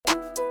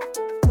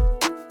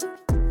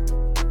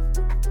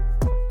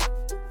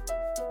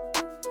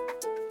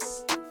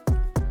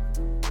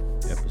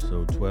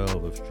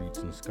EP.12 of Streets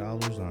and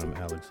Scholars. I'm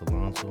Alex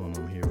Alonso, and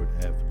I'm here with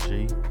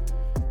FG,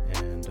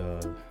 and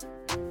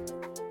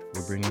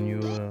we're bringing you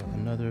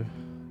another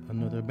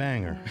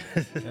banger.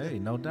 Hey,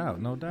 no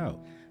doubt, no doubt.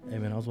 Hey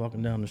man, I was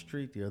walking down the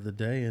street the other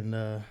day,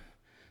 and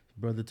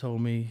brother told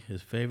me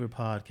his favorite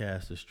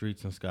podcast is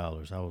Streets and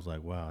Scholars. I was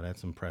like, wow,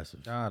 that's impressive.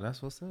 Ah,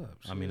 that's what's up.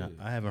 I mean,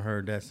 I haven't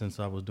heard that since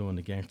I was doing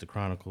the Gangster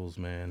Chronicles,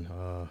 man.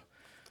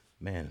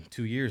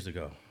 2 years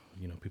ago.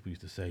 You know, people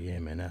used to say, yeah,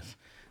 man,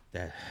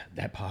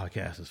 that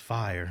podcast is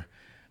fire.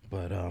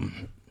 But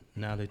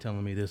now they're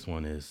telling me this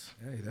one is.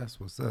 Hey, that's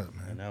what's up,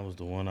 man. And that was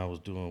the one I was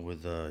doing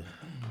with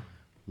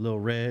Lil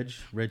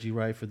Reggie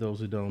Wright, for those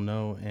who don't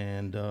know,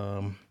 and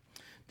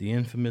the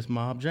infamous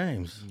Mob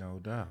James. No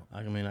doubt.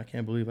 I mean, I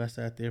can't believe I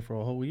sat there for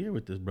a whole year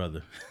with this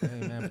brother.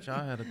 Hey, man, but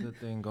y'all had a good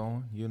thing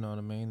going. You know what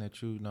I mean? That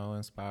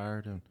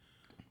inspired, and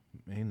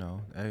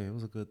hey, it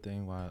was a good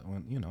thing while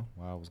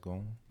I was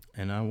going.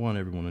 And I want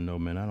everyone to know,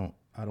 man,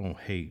 I don't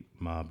hate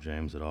Mob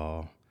James at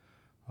all.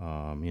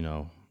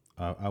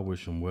 I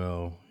wish him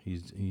well.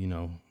 He's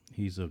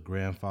a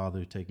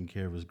grandfather taking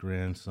care of his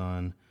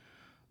grandson.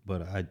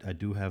 But I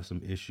do have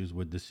some issues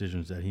with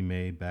decisions that he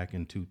made back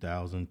in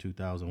 2000,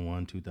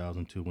 2001,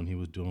 2002 when he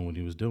was doing what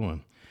he was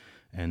doing.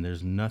 And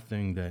there's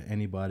nothing that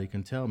anybody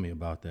can tell me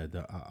about that.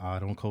 I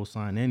don't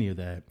co-sign any of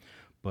that.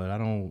 But I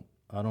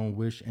don't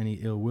wish any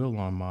ill will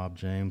on Mob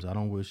James. I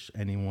don't wish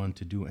anyone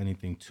to do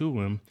anything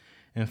to him.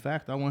 In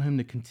fact, I want him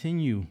to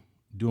continue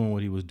doing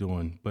what he was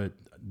doing. But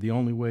the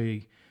only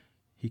way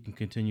he can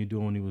continue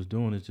doing what he was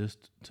doing is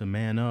just to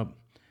man up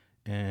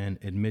and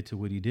admit to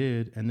what he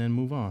did and then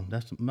move on.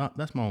 That's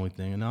my only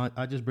thing. And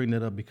I just bring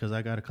that up because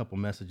I got a couple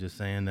messages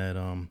saying that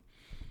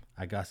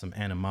I got some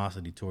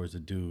animosity towards the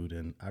dude,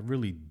 and I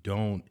really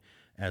don't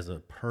as a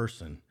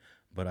person,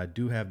 but I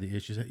do have the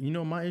issues. You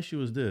know, my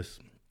issue is this.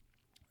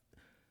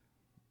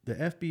 The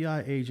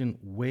FBI agent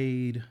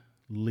Wade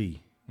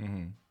Lee,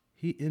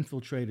 he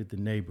infiltrated the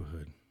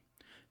neighborhood.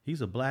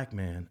 He's a black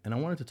man, and I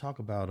wanted to talk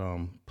about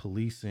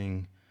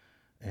policing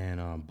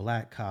and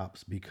black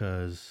cops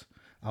because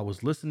I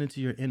was listening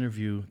to your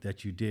interview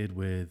that you did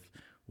with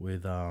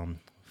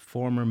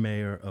former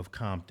mayor of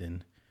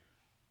Compton,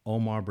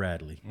 Omar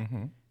Bradley,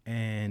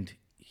 and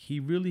he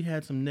really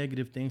had some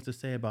negative things to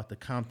say about the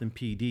Compton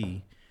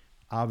PD.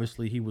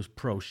 Obviously, he was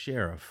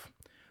pro-sheriff.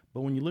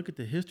 But when you look at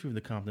the history of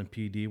the Compton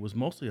PD, it was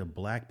mostly a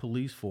black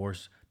police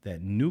force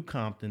that knew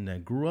Compton,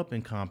 that grew up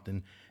in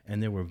Compton,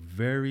 and there were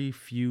very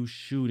few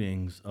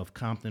shootings of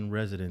Compton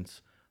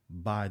residents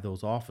by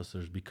those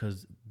officers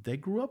because they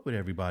grew up with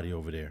everybody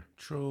over there.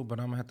 True, but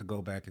I'm going to have to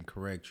go back and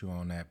correct you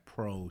on that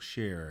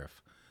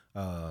pro-sheriff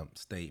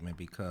statement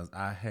because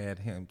I had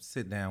him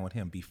sit down with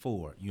him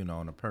before,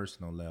 on a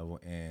personal level,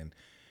 and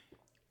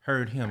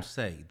heard him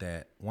say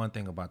that one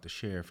thing about the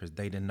sheriff is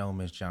they didn't know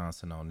Miss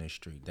Johnson on this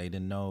street. They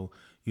didn't know,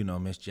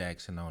 Miss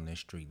Jackson on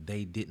this street.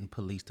 They didn't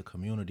police the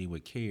community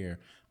with care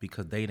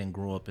because they didn't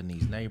grow up in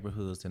these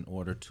neighborhoods in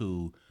order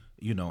to,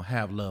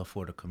 have love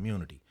for the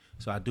community.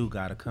 So I do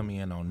got to come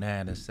in on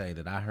that and say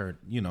that I heard,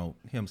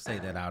 him say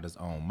that out his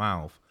own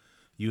mouth,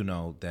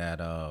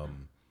 that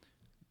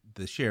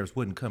the sheriffs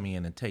wouldn't come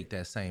in and take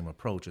that same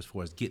approach as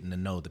far as getting to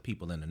know the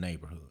people in the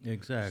neighborhood.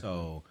 Exactly.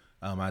 So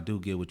I do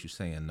get what you're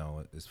saying,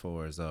 though, as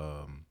far as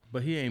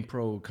But he ain't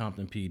pro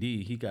Compton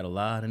PD. He got a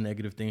lot of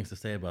negative things to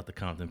say about the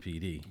Compton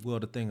PD. Well,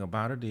 the thing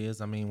about it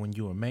is, when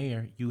you're a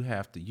mayor, you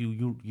have to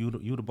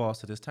you the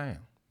boss of this town.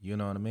 You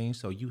know what I mean?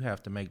 So you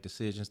have to make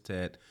decisions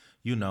that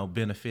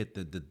benefit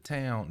the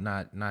town,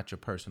 not your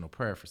personal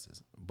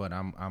preferences. But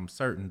I'm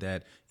certain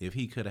that if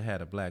he could have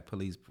had a black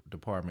police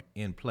department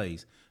in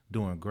place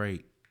doing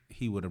great,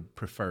 he would have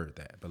preferred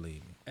that,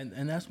 believe me.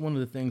 And that's one of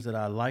the things that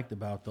I liked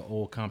about the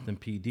old Compton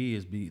PD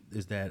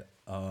is that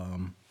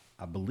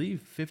I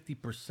believe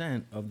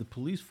 50% of the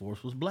police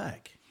force was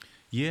black.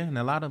 Yeah, and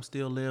a lot of them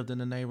still lived in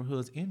the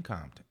neighborhoods in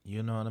Compton.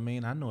 You know what I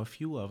mean? I know a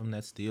few of them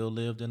that still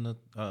lived in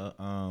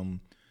the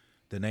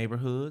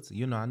neighborhoods.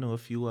 I know a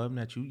few of them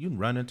that you can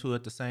run into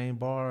at the same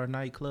bar or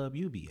nightclub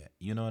you be at.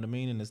 You know what I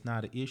mean? And it's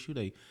not an issue.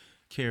 They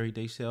carried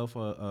themselves.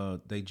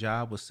 Their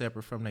job was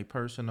separate from their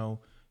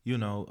personal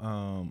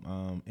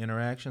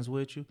interactions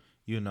with you,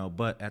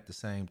 but at the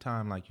same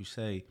time, like you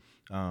say,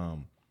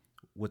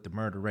 with the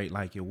murder rate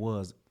like it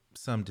was,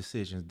 some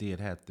decisions did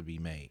have to be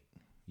made,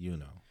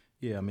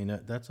 Yeah, I mean,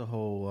 that's a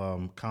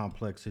whole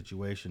complex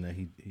situation that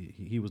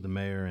he was the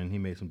mayor and he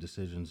made some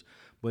decisions.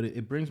 But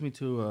it brings me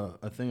to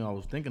a thing I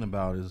was thinking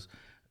about is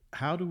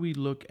how do we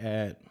look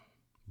at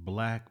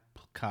black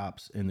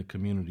cops in the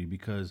community?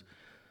 Because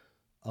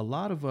a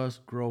lot of us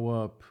grow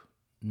up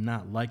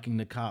not liking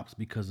the cops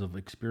because of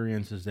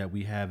experiences that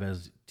we have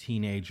as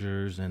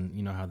teenagers,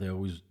 and how they're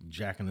always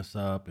jacking us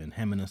up and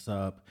hemming us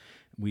up.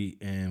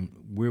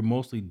 We're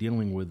mostly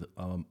dealing with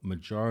a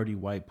majority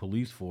white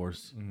police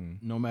force,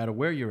 no matter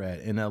where you're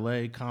at. In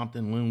LA,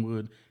 Compton,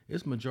 Linwood,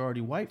 it's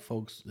majority white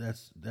folks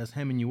that's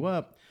hemming you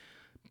up.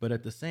 But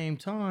at the same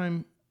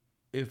time,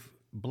 if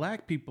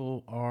black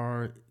people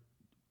are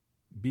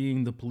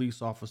being the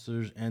police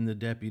officers and the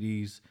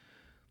deputies,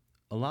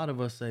 a lot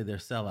of us say they're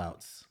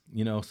sellouts,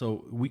 you know,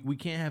 so we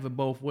can't have it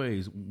both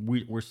ways.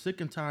 We're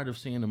sick and tired of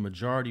seeing the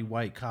majority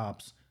white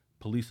cops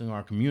policing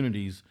our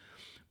communities.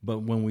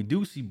 But when we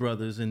do see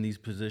brothers in these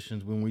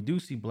positions, when we do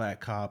see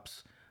black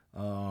cops,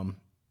 um,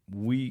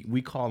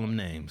 we call them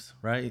names,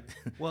 right?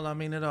 Well, I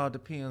mean, it all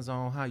depends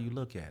on how you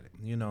look at it.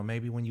 You know,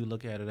 maybe when you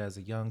look at it as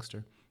a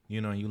youngster,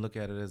 you know, you look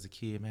at it as a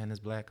kid, man, this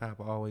black cop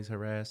always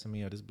harassing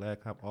me, or this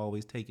black cop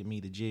always taking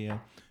me to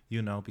jail,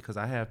 you know, because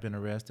I have been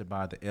arrested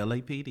by the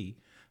LAPD,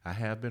 I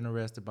have been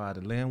arrested by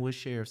the Linwood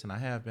Sheriffs, and I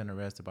have been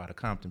arrested by the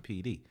Compton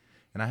PD.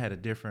 And I had a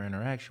different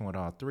interaction with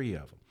all three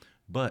of them.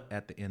 But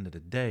at the end of the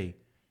day,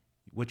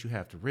 what you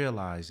have to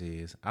realize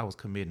is I was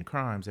committing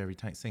crimes every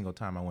single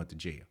time I went to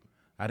jail.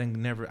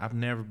 I've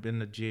never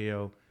been to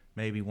jail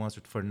maybe once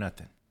for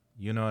nothing.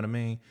 You know what I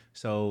mean?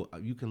 So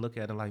you can look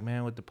at it like,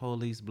 man, with the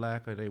police,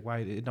 black or they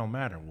white, it don't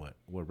matter what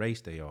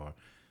race they are.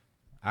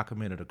 I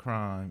committed a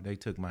crime. They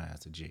took my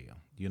ass to jail.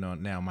 You know,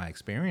 now my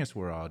experience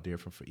were all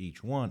different for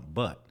each one,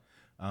 but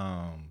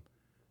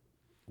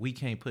we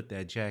can't put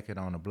that jacket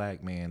on a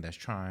black man that's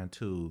trying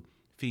to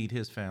feed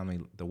his family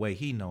the way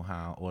he know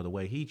how or the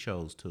way he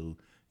chose to.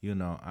 You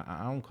know,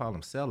 I don't call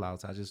them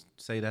sellouts. I just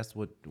say that's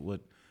what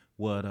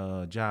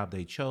job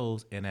they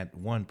chose. And at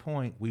one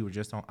point, we were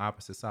just on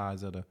opposite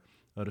sides of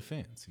the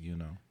fence. You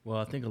know. Well,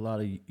 I think a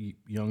lot of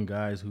young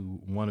guys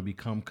who want to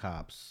become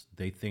cops,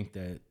 they think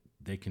that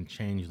they can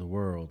change the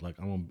world. Like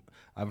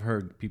I've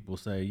heard people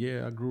say,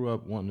 "Yeah, I grew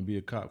up wanting to be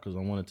a cop because I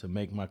wanted to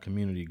make my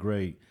community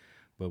great."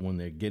 But when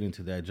they get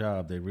into that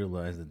job, they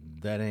realize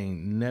that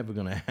ain't never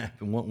gonna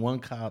happen. One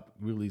cop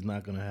really is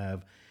not gonna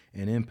have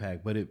an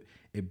impact. But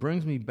it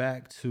brings me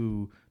back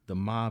to the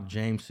Mob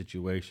James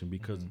situation,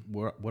 because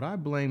what I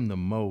blame the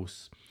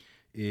most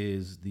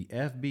is the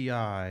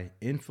FBI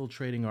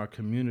infiltrating our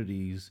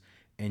communities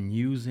and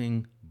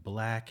using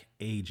black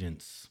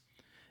agents.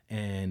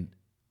 And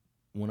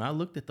when I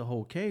looked at the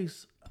whole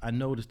case, I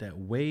noticed that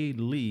Wade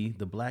Lee,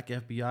 the black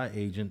FBI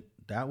agent,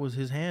 that was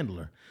his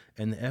handler.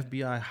 And the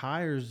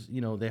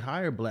FBI they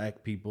hire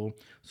black people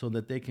so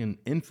that they can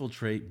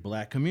infiltrate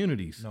black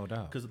communities. No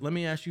doubt. Because let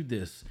me ask you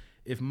this.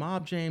 If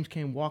Mob James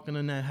came walking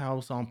in that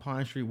house on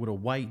Pine Street with a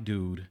white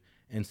dude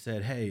and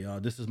said, "Hey,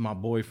 this is my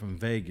boy from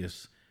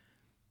Vegas,"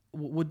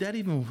 would that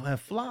even have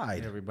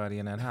flied? Everybody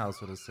in that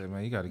house would have said,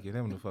 "Man, you got to get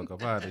him the fuck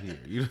up out of here."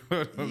 You know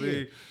what I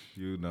mean?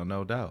 You know,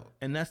 no doubt.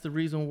 And that's the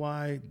reason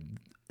why,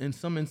 in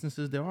some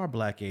instances, there are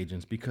black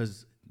agents,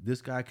 because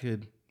this guy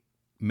could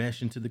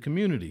mesh into the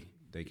community.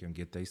 They can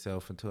get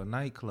themselves into a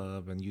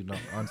nightclub and, you know,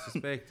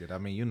 unsuspected. I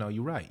mean, you know,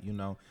 you're right, you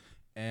know.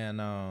 And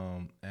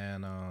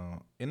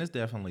it's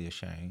definitely a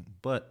shame.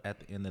 But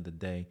at the end of the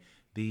day,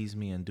 these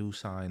men do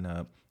sign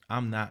up.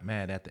 I'm not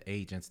mad at the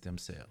agents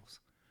themselves.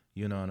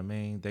 You know what I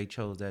mean? They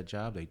chose that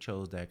job. They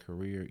chose that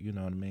career. You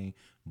know what I mean?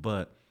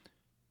 But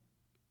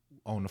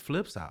on the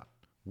flip side,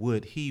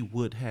 would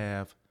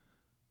have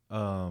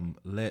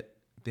let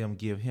them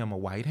give him a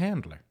white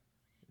handler?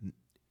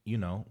 You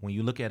know, when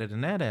you look at it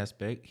in that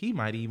aspect, he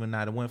might even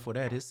not have went for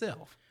that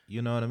himself.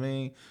 You know what I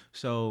mean?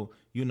 So,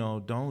 you know,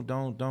 don't.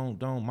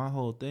 My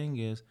whole thing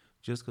is,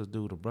 just because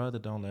dude a brother,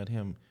 don't let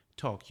him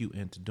talk you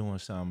into doing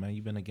something, man.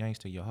 You've been a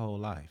gangster your whole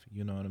life.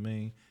 You know what I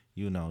mean?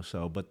 You know,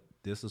 so, but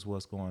this is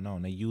what's going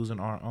on. They're using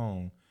our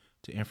own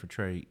to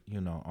infiltrate,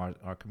 you know,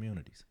 our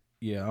communities.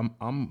 Yeah,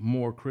 I'm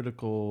more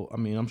critical. I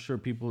mean, I'm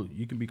sure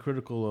you can be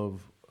critical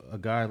of a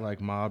guy like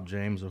Mob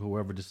James or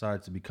whoever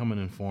decides to become an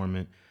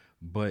informant,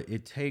 but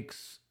it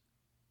takes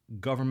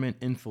government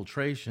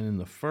infiltration in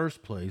the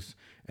first place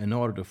in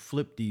order to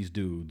flip these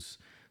dudes.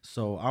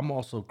 So I'm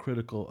also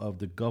critical of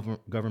the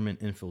government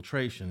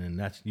infiltration, and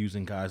that's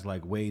using guys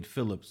like Wade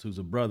Phillips, who's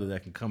a brother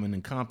that can come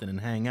in Compton and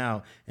hang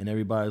out, and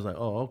everybody's like,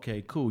 "Oh,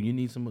 okay, cool. You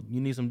need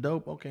some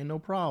dope? Okay, no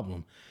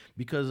problem."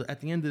 Because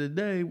at the end of the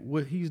day,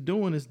 what he's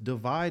doing is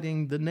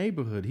dividing the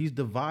neighborhood. He's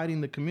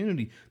dividing the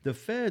community. The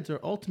feds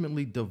are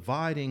ultimately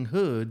dividing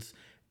hoods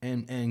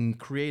and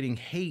creating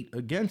hate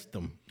against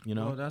them. You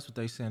know, well, that's what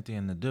they sent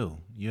in to do.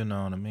 You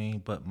know what I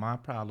mean? But my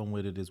problem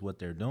with it is what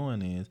they're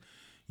doing is,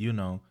 you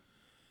know,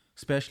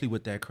 especially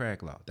with that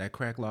crack law. That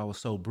crack law was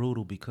so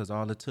brutal because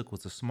all it took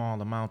was a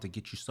small amount to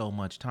get you so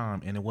much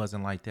time, and it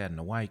wasn't like that in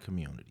the white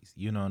communities.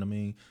 You know what I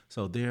mean?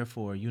 So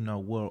therefore, you know,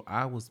 what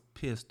I was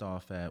pissed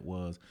off at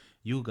was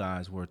you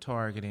guys were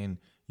targeting,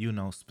 you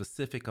know,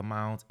 specific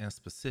amounts and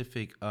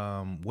specific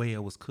way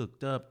it was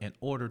cooked up in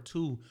order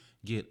to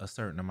get a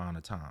certain amount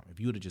of time. If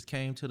you would have just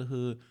came to the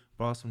hood,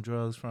 bought some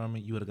drugs from me,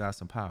 you would have got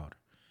some powder.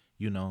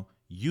 You know,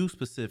 you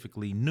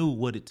specifically knew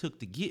what it took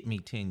to get me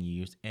 10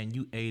 years, and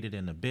you aided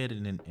and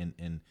abetted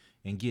in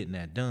getting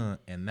that done,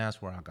 and that's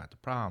where I got the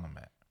problem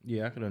at.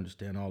 Yeah, I could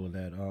understand all of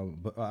that.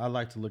 But I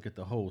like to look at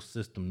the whole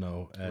system,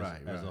 though,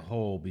 as a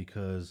whole,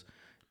 because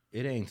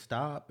it ain't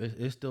stopped.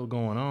 It's still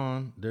going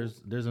on.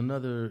 There's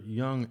another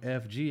young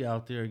FG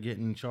out there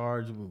getting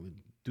charged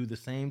through the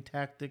same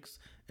tactics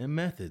and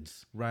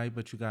methods. Right,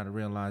 but you got to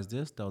realize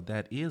this, though.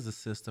 That is a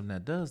system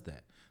that does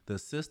that. The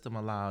system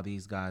allowed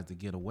these guys to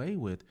get away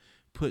with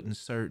putting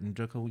certain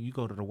drugs. You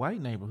go to the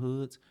white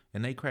neighborhoods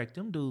and they crack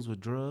them dudes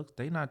with drugs.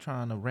 They not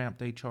trying to ramp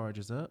their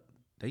charges up.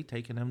 They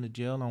taking them to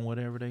jail on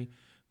whatever they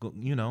go,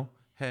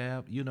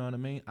 have. You know what I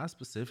mean? I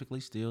specifically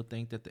still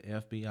think that the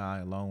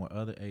FBI, along with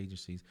other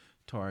agencies,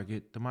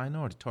 target the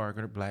minority,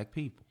 target black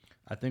people.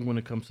 I think when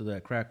it comes to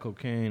that crack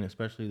cocaine,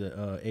 especially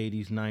the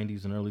 80s,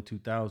 90s, and early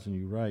 2000s,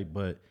 you're right.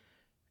 But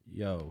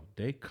yo,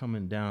 they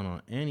coming down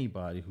on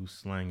anybody who's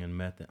slanging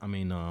meth. I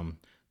mean,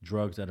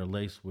 drugs that are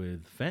laced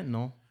with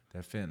fentanyl.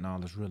 That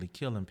fentanyl is really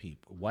killing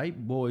people.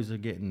 White boys are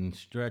getting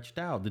stretched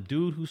out. The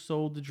dude who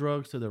sold the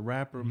drugs to the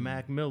rapper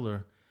Mac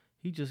Miller,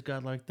 he just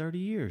got like 30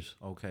 years.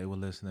 Okay, well,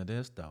 listen to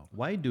this, though.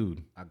 White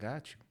dude. I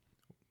got you.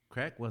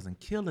 Crack wasn't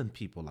killing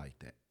people like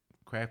that.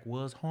 Crack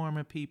was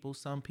harming people.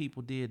 Some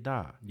people did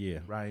die. Yeah.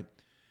 Right?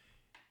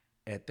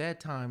 At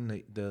that time,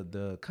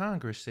 the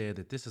Congress said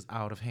that this is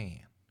out of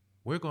hand.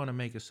 We're going to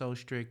make it so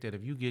strict that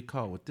if you get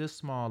caught with this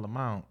small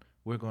amount,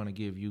 we're going to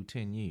give you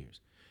 10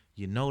 years.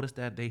 You notice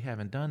that they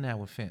haven't done that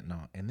with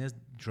fentanyl, and this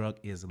drug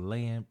is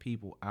laying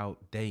people out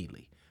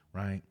daily,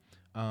 right?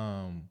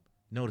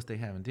 Notice they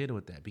haven't did it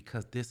with that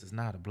because this is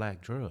not a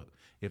black drug.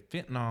 If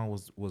fentanyl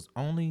was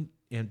only,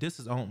 and this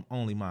is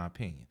only my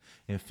opinion,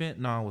 if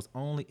fentanyl was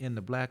only in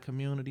the black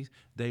communities,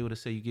 they would have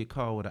said you get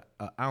caught with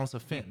an ounce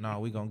of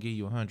fentanyl, we're going to give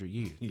you 100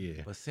 years.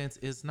 Yeah. But since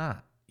it's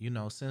not,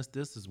 since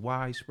this is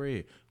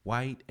widespread,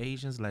 white,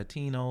 Asians,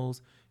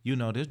 Latinos,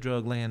 this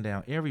drug laying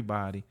down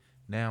everybody,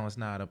 now it's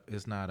not a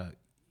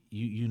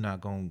you're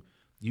not going,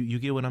 you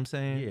get what I'm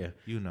saying?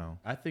 Yeah.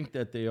 I think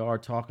that they are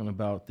talking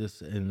about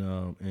this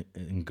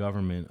in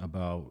government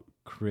about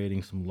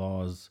creating some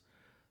laws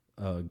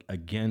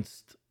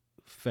against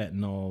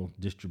fentanyl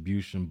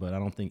distribution, but I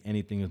don't think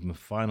anything has been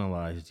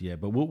finalized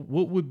yet. But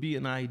what would be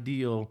an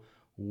ideal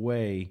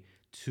way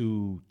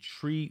to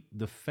treat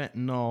the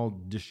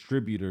fentanyl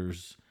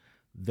distributors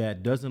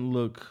that doesn't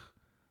look,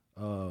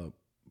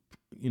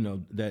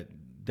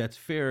 that's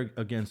fair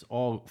against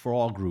for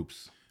all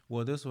groups?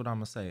 Well, this is what I'm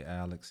going to say,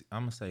 Alex.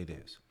 I'm going to say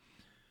this.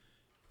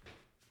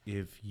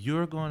 If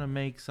you're going to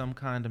make some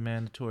kind of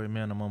mandatory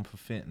minimum for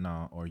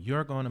fentanyl, or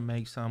you're going to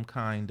make some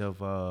kind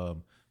of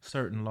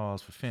certain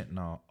laws for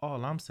fentanyl,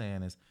 all I'm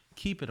saying is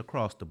keep it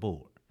across the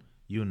board.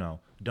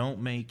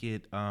 Don't make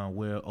it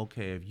where,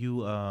 okay, if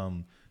you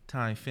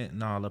tie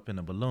fentanyl up in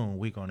a balloon,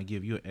 we're going to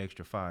give you an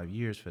extra 5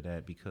 years for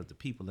that because the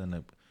people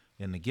in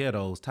the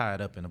ghettos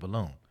tied up in a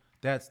balloon.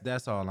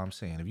 That's all I'm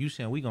saying. If you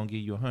saying we're going to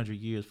give you 100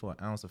 years for an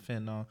ounce of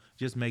fentanyl,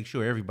 just make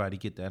sure everybody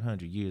get that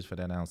 100 years for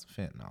that ounce of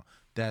fentanyl.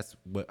 That's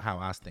how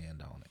I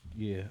stand on it.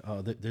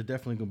 Yeah, they're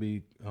definitely going to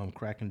be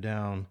cracking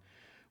down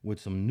with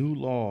some new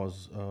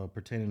laws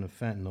pertaining to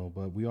fentanyl,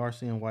 but we are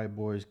seeing white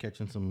boys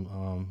catching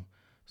some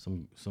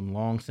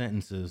long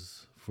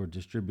sentences for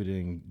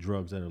distributing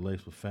drugs that are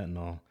laced with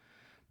fentanyl.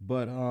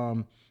 But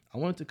I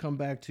wanted to come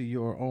back to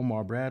your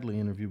Omar Bradley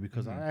interview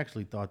because I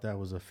actually thought that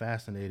was a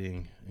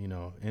fascinating,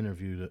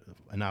 interview,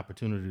 an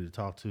opportunity to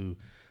talk to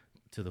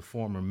the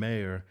former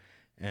mayor.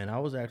 And I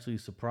was actually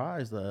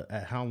surprised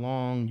at how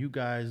long you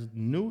guys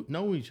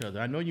know each other.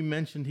 I know you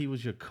mentioned he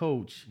was your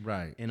coach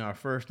right in our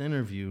first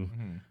interview,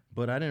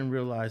 but I didn't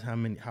realize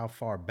how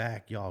far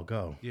back y'all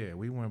go. Yeah,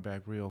 we went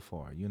back real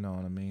far. You know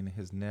what I mean?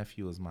 His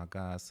nephew is my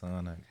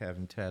godson. I have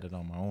him tatted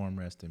on my arm,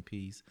 rest in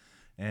peace.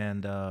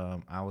 And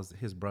I was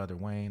his brother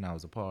Wayne. I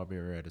was a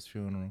pallbearer at his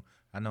funeral.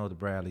 I know the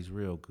Bradleys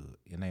real good,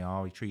 and they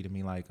always treated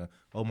me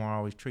Omar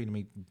always treated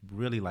me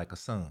really like a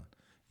son.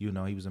 He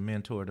was a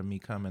mentor to me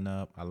coming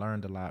up. I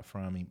learned a lot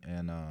from him,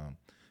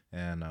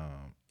 and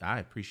I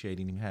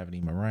appreciated him having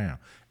him around.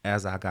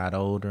 As I got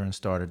older and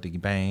started to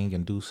bang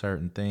and do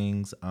certain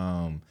things,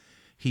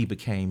 he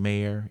became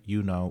mayor.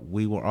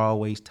 We were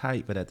always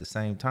tight, but at the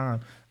same time,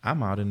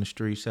 I'm out in the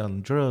street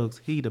selling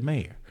drugs. He the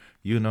mayor.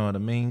 You know what I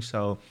mean?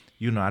 So,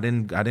 I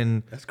didn't.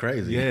 That's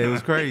crazy. Yeah, it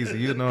was crazy.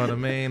 You know what I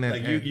mean? And,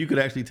 like you could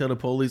actually tell the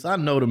police, I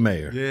know the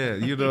mayor. Yeah,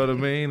 you know what I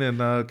mean?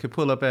 And could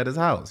pull up at his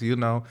house,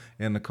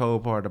 And the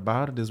cold part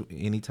about it is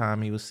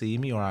anytime he would see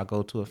me or I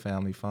go to a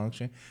family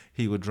function,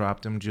 he would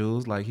drop them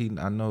jewels. Like,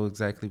 I know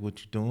exactly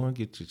what you're doing.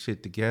 Get your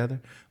shit together.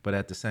 But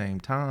at the same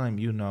time,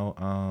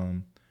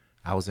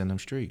 I was in them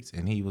streets,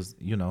 and he was,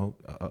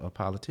 a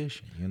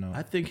politician,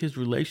 I think his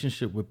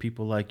relationship with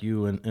people like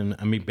you and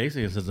I mean,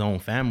 basically it's his own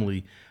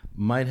family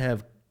might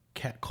have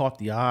caught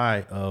the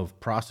eye of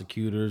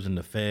prosecutors and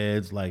the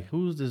feds. Like,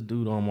 who's this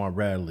dude Omar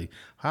Bradley?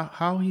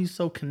 How he's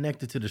so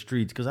connected to the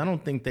streets? Because I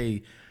don't think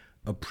they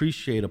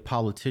appreciate a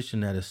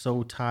politician that is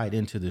so tied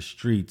into the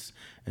streets.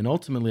 And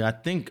ultimately, I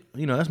think,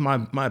 that's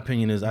my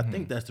opinion is I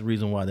think that's the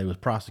reason why they was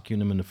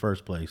prosecuting him in the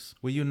first place.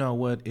 Well, you know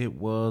what it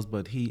was,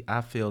 but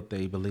I felt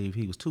they believed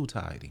he was too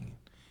tied in.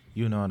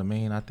 You know what I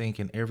mean? I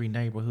think in every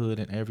neighborhood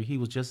he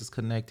was just as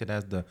connected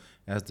as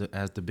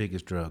the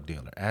biggest drug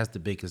dealer, as the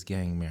biggest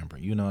gang member.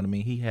 You know what I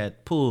mean? He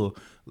had pull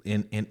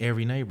in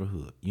every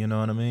neighborhood. You know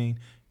what I mean?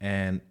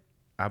 And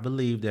I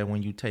believe that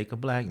when you take a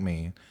black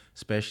man,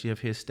 especially of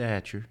his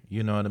stature,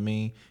 you know what I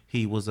mean?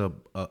 He was a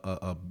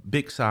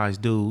big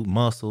sized dude,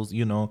 muscles,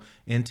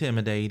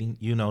 intimidating,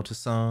 to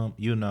some,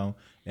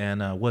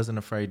 and wasn't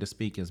afraid to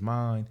speak his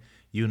mind.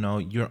 You know,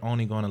 you're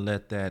only going to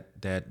let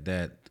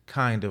that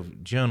kind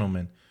of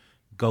gentleman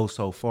go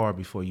so far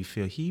before you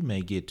feel he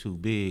may get too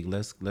big.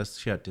 Let's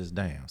shut this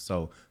down.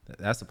 So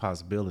that's a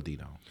possibility,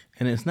 though.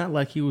 And it's not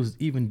like he was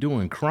even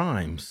doing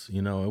crimes.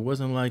 You know, it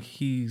wasn't like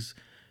he's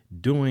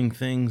doing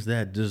things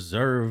that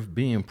deserve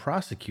being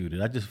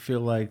prosecuted. I just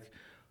feel like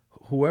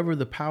whoever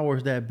the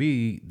powers that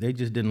be, they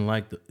just didn't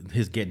like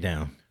his get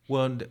down.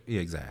 Well,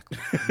 exactly.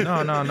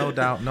 No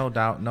doubt, no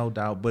doubt, no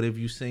doubt. But if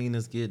you seen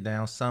us get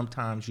down,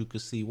 sometimes you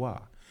could see why.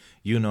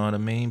 You know what I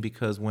mean?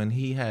 Because when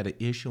he had an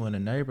issue in the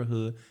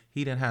neighborhood,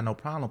 he didn't have no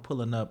problem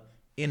pulling up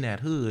in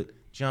that hood,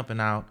 jumping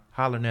out,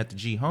 hollering at the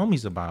G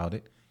homies about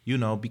it, you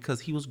know,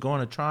 because he was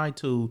going to try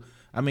to.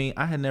 I mean,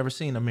 I had never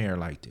seen a mayor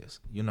like this,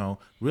 you know,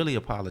 really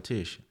a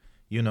politician,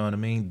 you know what I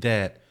mean,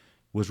 that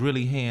was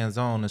really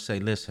hands-on to say,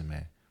 listen,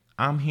 man,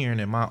 I'm hearing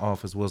in my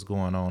office what's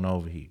going on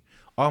over here.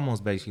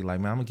 Almost basically like,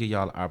 man, I'm going to give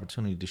y'all the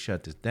opportunity to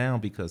shut this down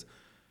because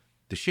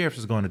the sheriff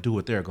is going to do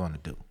what they're going to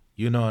do.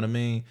 You know what I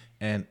mean?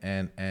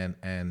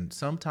 And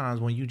sometimes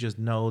when you just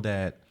know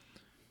that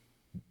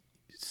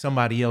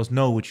somebody else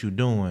know what you're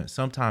doing,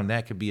 sometimes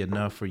that could be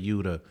enough for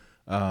you to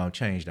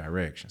change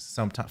directions.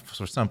 Sometimes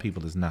for some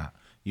people it's not,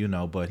 you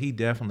know, but he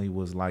definitely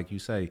was, like you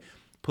say,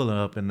 pulling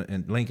up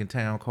in Lincoln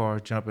Town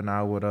cars, jumping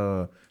out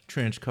with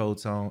trench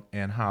coats on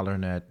and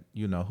hollering at,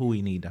 you know, who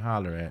he need to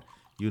holler at.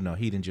 You know,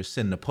 he didn't just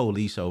send the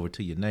police over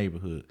to your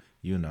neighborhood,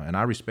 you know, and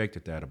I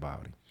respected that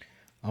about him.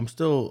 I'm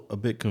still a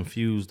bit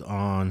confused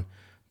on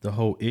the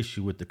whole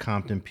issue with the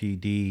Compton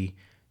PD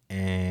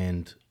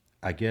and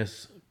I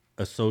guess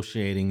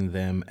associating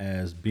them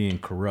as being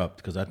corrupt,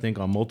 because I think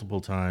on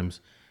multiple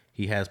times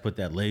he has put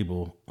that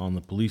label on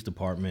the police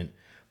department.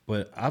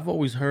 But I've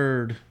always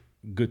heard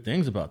good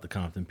things about the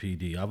Compton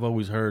PD. I've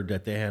always heard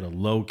that they had a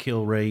low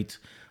kill rate.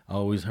 I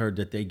always heard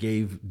that they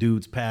gave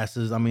dudes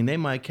passes. I mean, they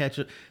might catch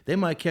you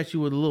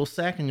with a little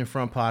sack in your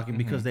front pocket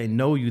because they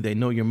know you, they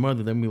know your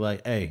mother. They'll be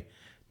like, hey,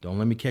 don't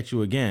let me catch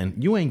you again.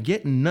 You ain't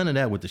getting none of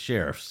that with the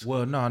sheriffs.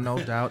 Well,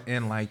 no doubt.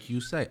 And like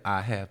you say,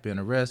 I have been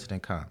arrested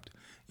in Compton.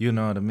 You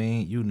know what I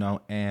mean? You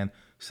know, and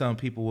some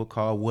people will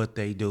call what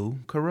they do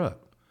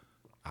corrupt.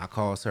 I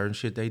call certain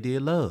shit they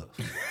did love.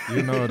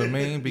 You know what I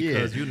mean?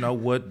 Because you know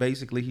what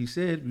basically he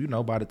said, you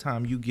know, by the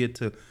time you get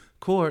to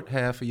court,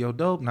 half of your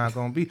dope not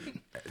gonna be.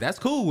 That's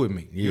cool with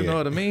me. You know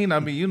what I mean? I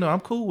mean, you know, I'm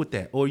cool with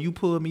that. Or you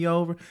pull me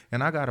over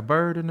and I got a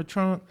bird in the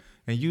trunk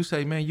and you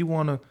say, man, you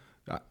wanna,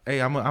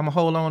 hey, I'm gonna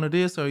hold on to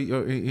this, or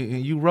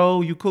you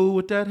roll, you cool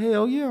with that?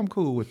 Hell yeah, I'm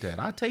cool with that.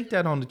 I take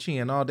that on the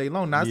chin all day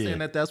long. Not saying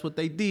that that's what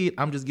they did.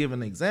 I'm just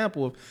giving an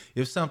example of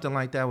if something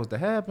like that was to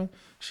happen,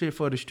 shit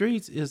for the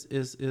streets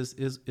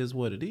is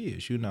what it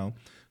is, you know.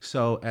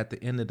 So at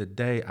the end of the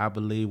day, I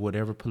believe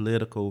whatever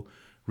political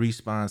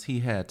response he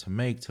had to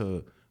make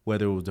to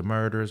whether it was the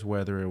murders,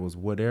 whether it was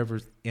whatever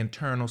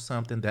internal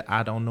something that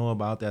I don't know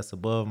about that's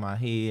above my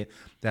head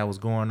that was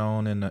going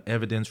on in the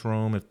evidence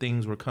room, if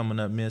things were coming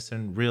up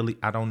missing, really,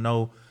 I don't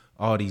know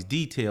all these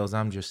details.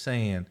 I'm just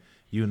saying,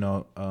 you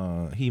know,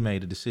 he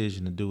made a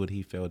decision to do what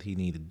he felt he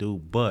needed to do.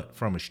 But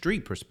from a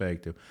street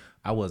perspective,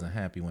 I wasn't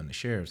happy when the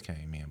sheriffs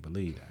came in,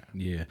 believe that.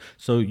 Yeah.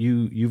 So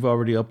you've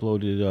already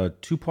uploaded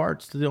 2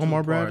 parts to the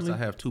Omar Bradley? I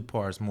have 2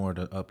 parts more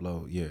to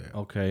upload, yeah.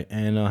 Okay.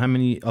 And how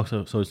many? Oh, so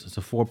it's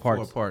a 4-part.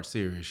 4-part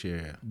series,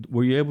 yeah.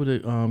 Were you able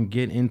to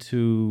get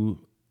into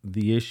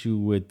the issue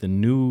with the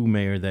new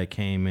mayor that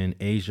came in,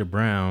 Asia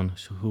Brown,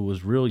 who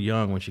was real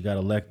young when she got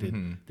elected?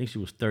 I think she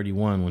was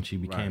 31 when she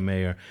became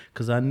mayor.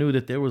 Because I knew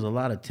that there was a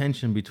lot of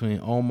tension between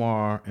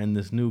Omar and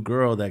this new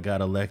girl that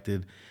got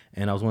elected.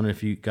 And I was wondering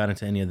if you got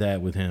into any of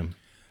that with him.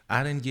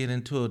 I didn't get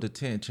into a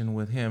detention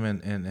with him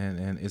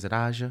and is it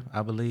Aja,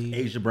 I believe?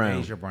 Asia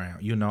Brown. Asia Brown.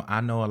 You know, I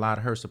know a lot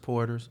of her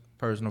supporters,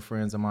 personal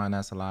friends of mine,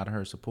 that's a lot of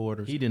her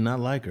supporters. He did not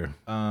like her.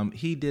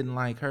 He didn't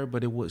like her,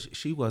 but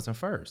she wasn't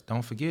first.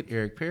 Don't forget,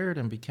 Eric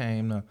Perriton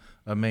became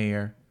a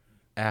mayor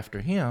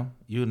after him.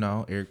 You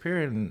know, Eric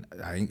Perriton,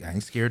 I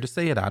ain't scared to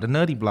say it, out of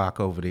Nutty Block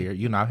over there.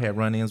 You know, I had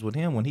run-ins with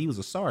him when he was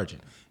a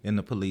sergeant in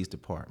the police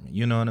department.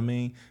 You know what I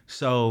mean?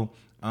 So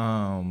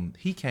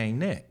he came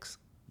next.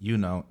 You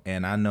know,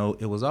 and I know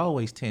it was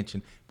always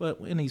tension,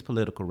 but in these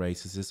political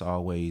races, it's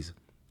always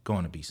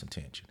going to be some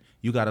tension.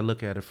 You got to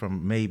look at it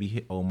from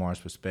maybe Omar's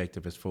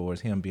perspective as far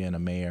as him being a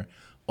mayor,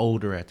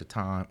 older at the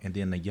time, and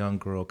then the young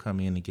girl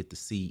come in and get the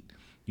seat,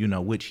 you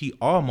know, which he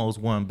almost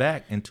won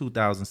back in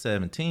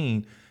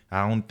 2017.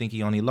 I don't think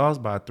he only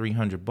lost by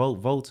 300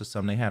 votes or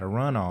something. They had a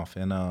runoff,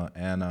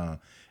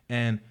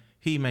 and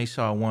he may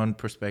saw one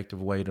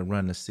perspective way to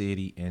run the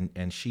city,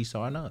 and she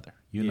saw another.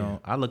 You know,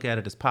 I look at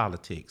it as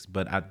politics,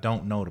 but I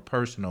don't know the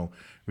personal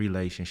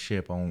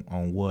relationship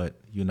on what,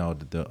 you know,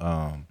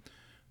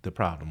 the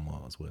problem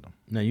was with him.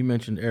 Now, you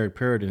mentioned Eric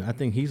Perriton. I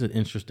think he's an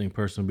interesting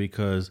person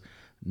because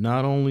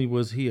not only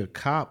was he a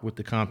cop with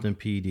the Compton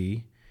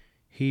PD,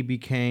 he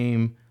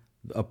became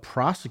a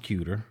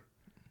prosecutor,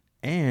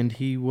 and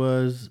he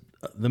was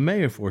the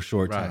mayor for a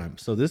short time.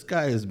 So this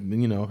guy has,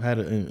 you know, had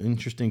an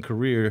interesting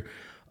career.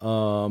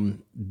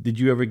 Did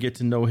you ever get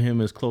to know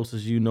him as close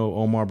as you know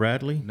Omar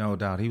Bradley? No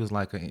doubt. He was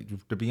like,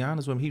 to be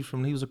honest with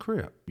him, he was a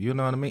Crip. You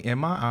know what I mean? In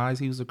my eyes,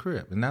 he was a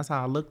Crip, and that's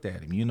how I looked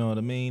at him. You know what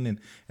I mean?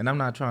 And I'm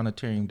not trying to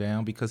tear him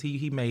down because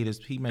he made his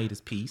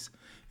peace.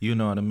 You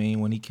know what I mean?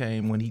 When he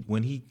came,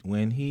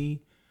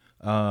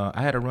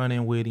 I had a run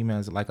in with him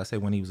as, like I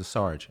said, when he was a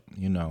sergeant.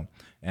 You know,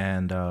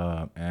 and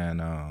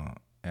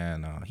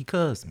he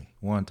cussed me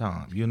one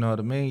time. You know what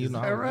I mean? You Is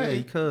know, that right? yeah,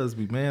 he cussed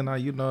me, man.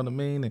 You know what I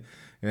mean?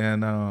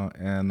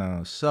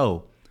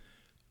 So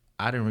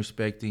I didn't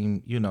respect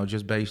him, you know,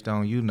 just based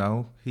on, you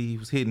know, he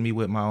was hitting me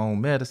with my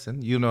own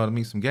medicine, you know what I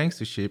mean? Some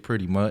gangster shit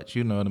pretty much,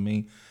 you know what I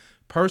mean?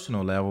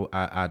 Personal level,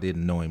 I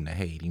didn't know him to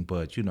hate him,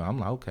 but, you know, I'm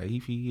like, okay,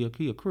 he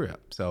a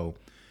Crip. So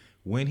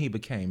when he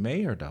became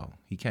mayor, though,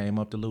 he came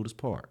up to Ludus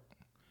Park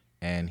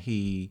and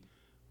he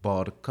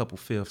bought a couple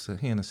fifths of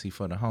Hennessy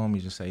for the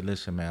homies and say,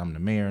 listen, man, I'm the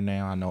mayor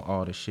now. I know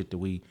all the shit that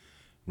we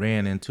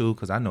ran into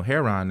because I know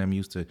Heron them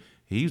used to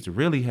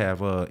really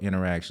have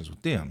interactions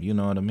with them. You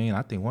know what I mean?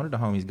 I think one of the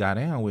homies got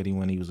down with him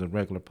when he was a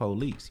regular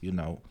police, you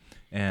know.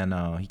 And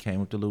he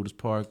came up to Ludus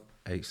Park.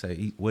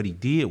 What he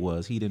did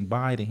was he didn't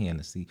buy the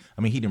Hennessy.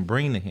 I mean, he didn't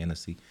bring the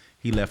Hennessy.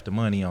 He left the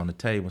money on the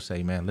table and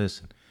say, man,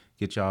 listen,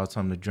 get y'all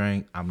something to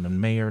drink. I'm the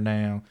mayor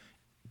now.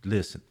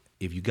 Listen,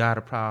 if you got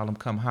a problem,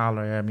 come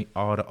holler at me.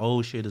 All the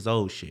old shit is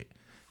old shit.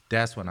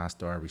 That's when I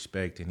started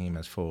respecting him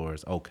as far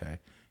as, okay,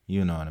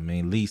 you know what I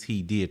mean? At least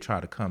he did try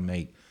to come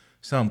make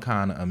some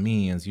kind of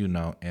amends, you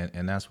know,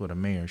 and that's what a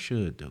mayor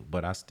should do.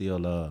 But I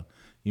still,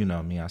 you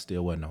know me, I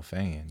still wasn't no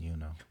fan, you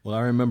know. Well,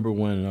 I remember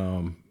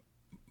when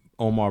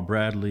Omar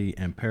Bradley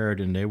and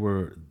Paradin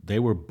they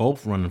were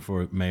both running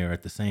for mayor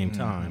at the same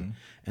time,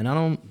 and I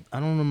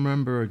don't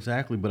remember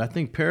exactly, but I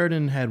think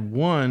Paradin had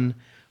won,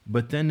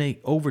 but then they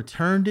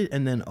overturned it,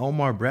 and then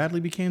Omar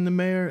Bradley became the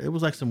mayor. It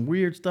was like some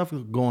weird stuff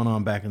going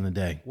on back in the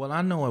day. Well,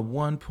 I know at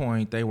one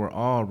point they were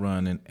all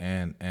running,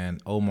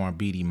 and Omar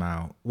beat him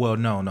out. Well,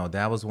 no,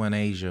 that was when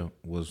Asia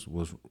was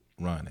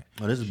running.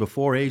 Oh, this is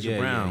before Asia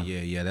Brown.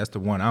 Yeah. That's the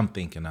one I'm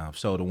thinking of.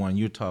 So the one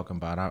you're talking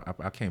about,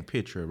 I can't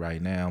picture it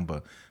right now,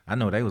 but I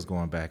know they was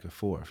going back and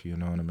forth. You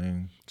know what I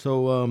mean?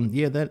 So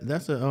yeah,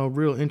 that's a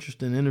real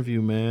interesting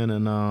interview, man,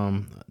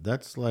 and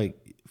that's like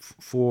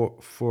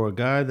for a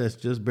guy that's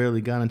just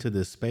barely got into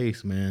this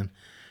space, man.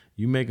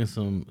 You making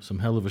some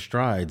hell of a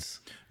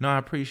strides. No, I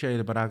appreciate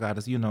it, but I got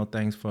to, you know,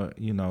 thanks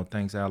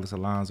Alex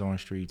Alonso on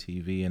Street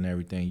TV and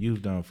everything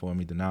you've done for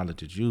me, the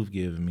knowledge that you've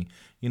given me.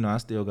 You know, I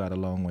still got a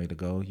long way to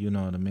go. You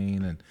know what I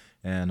mean?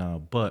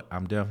 But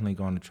I'm definitely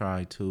going to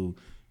try to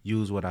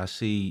use what I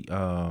see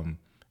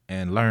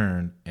and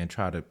learn and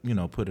try to, you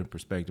know, put in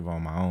perspective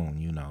on my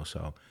own. You know,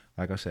 so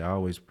like I said, I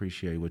always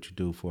appreciate what you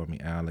do for me,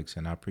 Alex,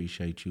 and I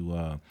appreciate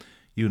you.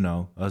 You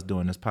know, us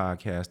doing this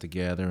podcast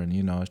together, and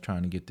you know, us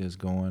trying to get this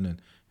going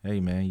and. Hey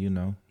man, you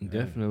know,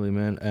 Definitely,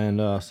 man.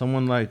 And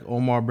someone like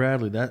Omar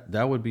Bradley,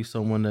 that would be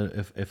someone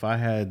that if I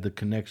had the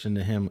connection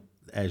to him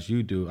as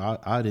you do,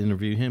 I'd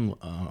interview him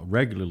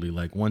regularly,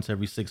 like once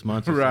every 6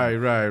 months. Or Right.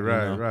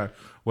 know? Right.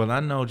 Well, I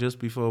know just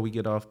before we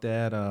get off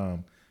that,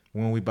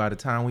 by the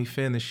time we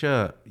finish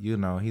up, you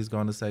know, he's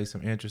going to say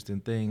some interesting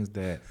things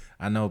that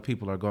I know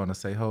people are going to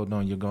say, hold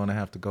on, you're going to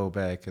have to go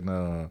back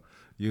and,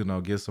 you know,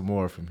 get some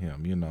more from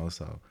him, you know,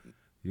 so,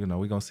 you know,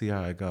 we're going to see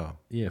how it go.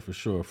 Yeah, for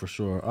sure.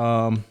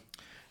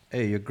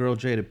 Hey, your girl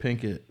Jada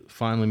Pinkett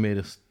finally made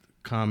a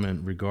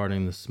comment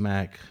regarding the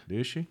smack.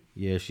 Did she?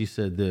 Yeah, she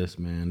said this,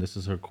 man. This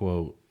is her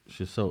quote.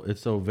 It's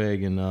so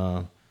vague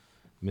and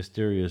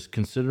mysterious.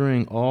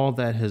 Considering all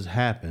that has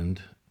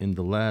happened in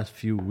the last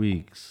few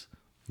weeks,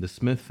 the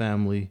Smith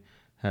family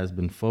has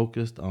been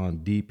focused on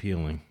deep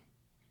healing.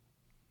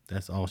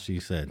 That's all she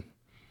said.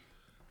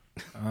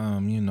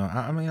 You know,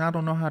 I mean, I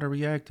don't know how to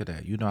react to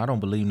that. You know, I don't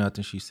believe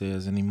nothing she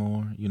says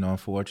anymore, you know,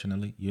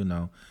 unfortunately, you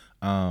know.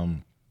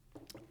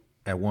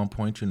 At one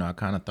point, you know, I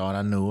kind of thought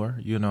I knew her,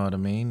 you know what I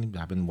mean?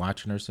 I've been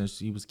watching her since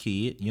she was a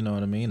kid, you know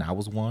what I mean? I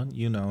was one,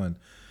 you know,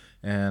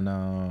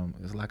 and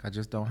it's like I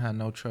just don't have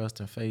no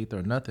trust and faith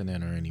or nothing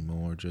in her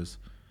anymore. Just,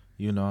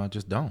 you know, I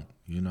just don't,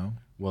 you know?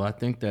 Well, I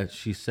think that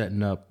she's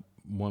setting up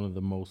one of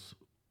the most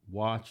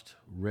watched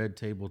Red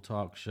Table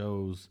Talk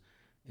shows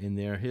in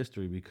their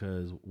history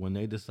because when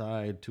they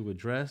decide to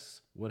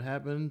address what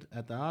happened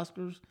at the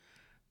Oscars,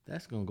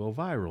 that's gonna go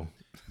viral.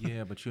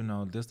 Yeah, but you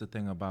know, this the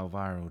thing about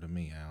viral to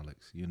me,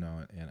 Alex. You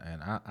know,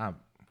 and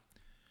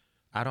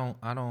I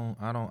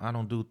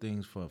don't do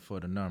things for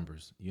the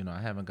numbers. You know, I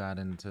haven't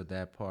gotten into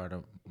that part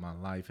of my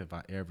life. If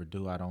I ever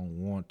do, I don't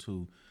want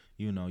to,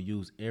 you know,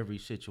 use every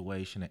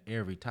situation and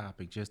every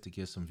topic just to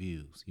get some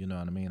views. You know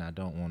what I mean? I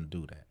don't want to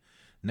do that.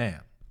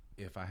 Now,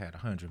 if I had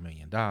 $100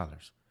 million,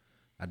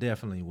 I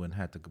definitely wouldn't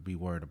have to be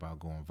worried about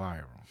going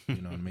viral.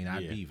 You know what I mean?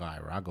 I'd be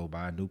viral. I'd go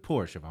buy a new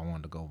Porsche if I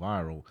wanted to go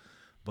viral.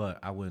 But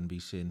I wouldn't be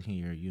sitting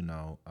here, you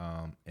know,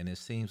 and it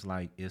seems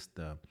like it's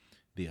the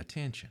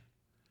attention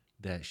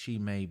that she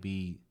may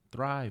be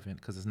thriving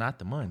because it's not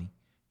the money.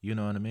 You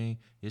know what I mean?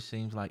 It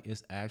seems like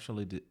it's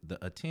actually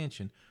the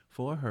attention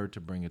for her to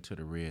bring it to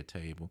the red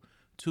table,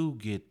 to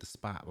get the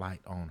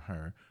spotlight on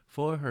her,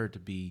 for her to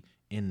be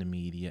in the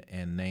media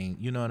and name.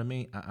 You know what I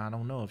mean? I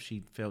don't know if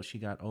she felt she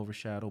got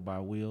overshadowed by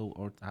Will,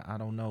 or I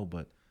don't know,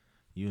 but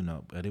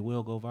but it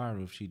will go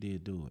viral if she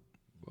did do it.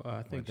 Well,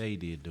 I think they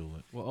did do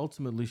it. Well,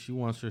 ultimately, she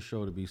wants her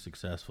show to be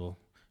successful.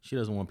 She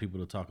doesn't want people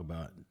to talk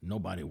about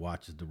nobody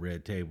watches the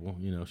red table.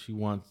 She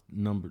wants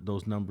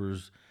those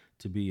numbers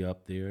to be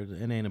up there.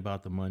 It ain't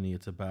about the money.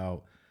 It's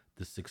about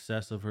the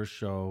success of her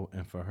show,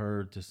 and for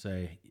her to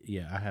say,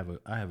 "Yeah,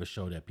 I have a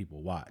show that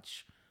people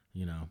watch."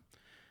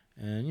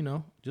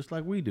 And just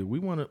like we do, we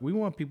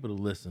want people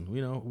to listen.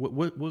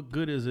 What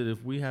good is it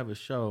if we have a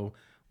show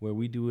where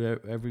we do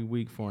it every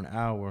week for an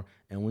hour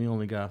and we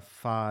only got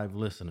 5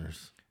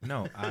 listeners?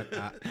 No,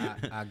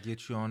 I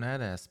get you on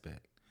that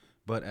aspect.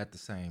 But at the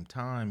same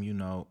time,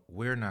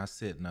 we're not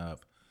sitting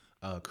up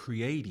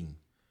creating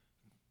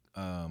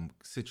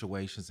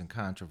situations and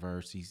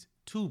controversies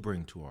to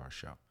bring to our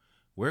show.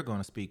 We're going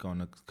to speak on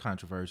the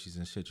controversies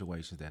and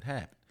situations that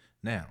happen.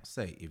 Now,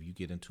 say if you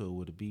get into it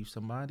with a beef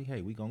somebody,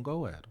 hey, we gonna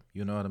go at them.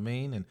 You know what I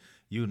mean? And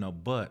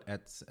but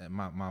at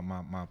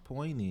my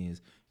point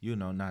is,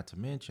 not to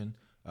mention,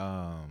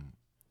 I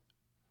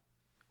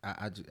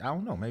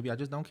don't know. Maybe I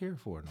just don't care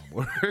for it no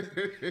more.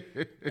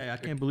 Hey, I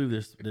can't believe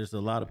there's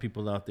a lot of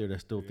people out there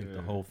that still think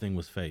the whole thing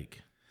was fake.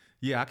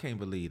 Yeah, I can't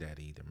believe that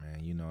either,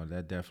 man.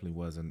 That definitely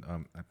wasn't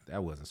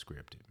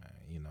scripted, man.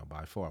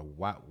 By far,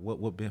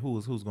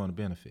 who's going to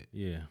benefit?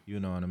 Yeah, you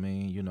know what I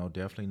mean.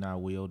 Definitely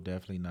not Will,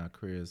 definitely not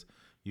Chris.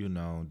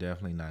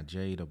 Definitely not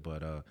Jada.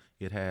 But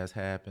it has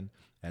happened.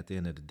 At the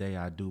end of the day,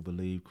 I do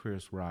believe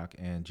Chris Rock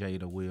and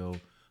Jada will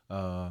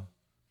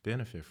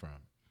benefit from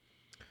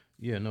it.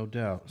 Yeah, no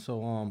doubt.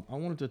 So I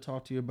wanted to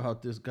talk to you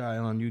about this guy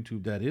on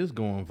YouTube that is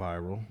going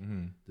viral.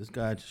 Mm-hmm. This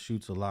guy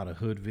shoots a lot of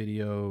hood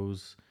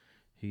videos.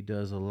 He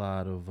does a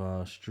lot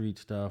of street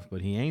stuff,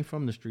 but he ain't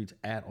from the streets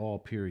at all,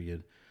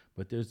 period.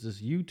 But there's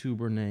this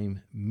YouTuber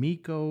named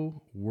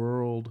Miko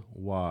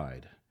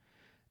Worldwide.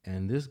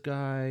 And this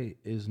guy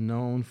is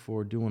known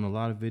for doing a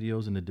lot of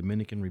videos in the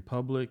Dominican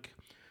Republic,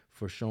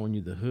 for showing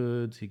you the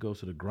hoods. He goes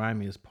to the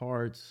grimiest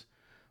parts.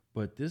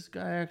 But this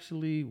guy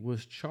actually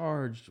was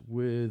charged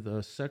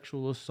with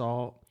sexual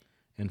assault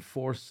and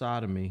forced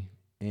sodomy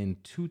in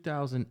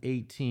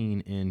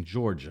 2018 in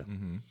Georgia.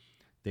 Mm-hmm.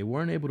 They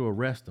weren't able to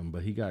arrest him,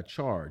 but he got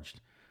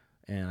charged.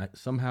 And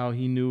somehow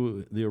he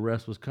knew the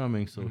arrest was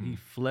coming, so he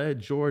fled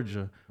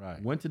Georgia,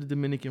 went to the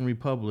Dominican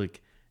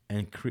Republic,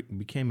 and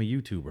became a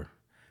YouTuber.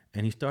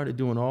 And he started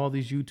doing all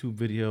these YouTube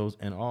videos,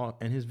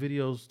 and his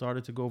videos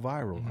started to go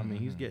viral. Mm-hmm. I mean,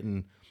 he's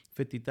getting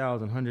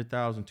 50,000,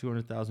 100,000,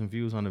 200,000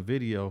 views on a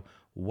video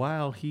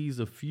while he's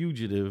a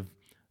fugitive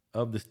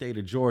of the state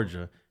of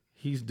Georgia.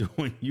 He's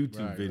doing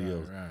YouTube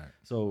videos. Right.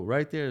 So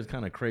right there is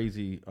kind of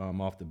crazy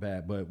off the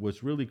bat. But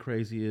what's really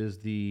crazy is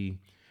the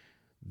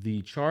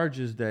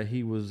charges that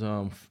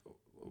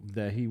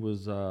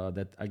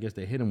that I guess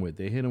they hit him with.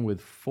 They hit him with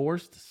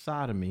forced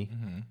sodomy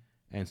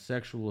and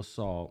sexual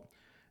assault.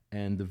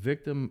 And the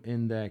victim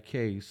in that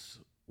case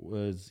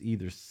was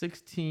either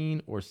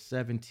 16 or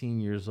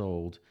 17 years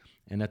old.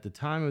 And at the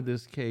time of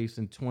this case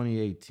in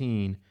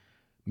 2018,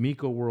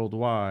 Miko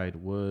Worldwide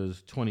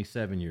was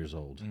 27 years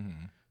old.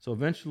 Mm-hmm. So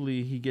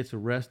eventually he gets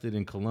arrested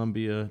in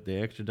Colombia.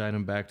 They extradite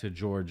him back to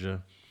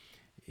Georgia.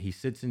 He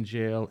sits in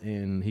jail,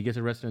 and he gets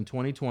arrested in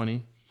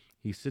 2020.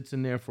 He sits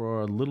in there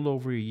for a little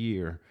over a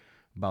year,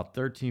 about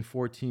 13,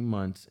 14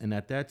 months. And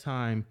at that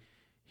time,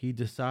 he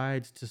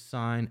decides to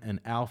sign an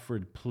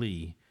Alfred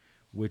plea,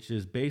 which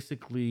is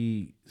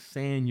basically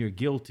saying you're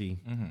guilty.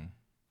 Mm-hmm.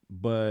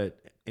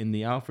 But in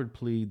the Alfred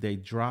plea, they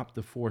dropped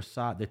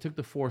they took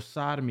the forced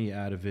sodomy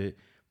out of it,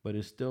 but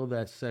it's still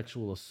that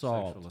sexual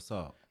assault.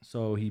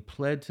 So he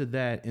pled to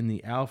that in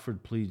the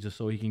Alfred plea just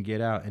so he can get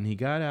out. And he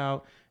got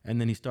out,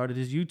 and then he started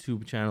his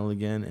YouTube channel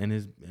again,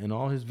 and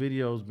all his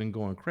videos been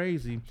going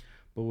crazy.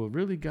 But what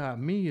really got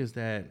me is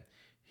that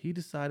he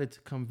decided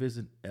to come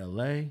visit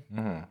LA.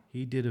 Mm-hmm.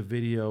 He did a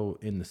video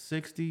in the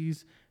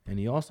 60s, and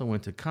he also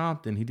went to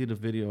Compton. He did a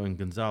video in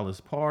Gonzales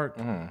Park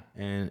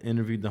and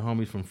interviewed the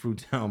homies from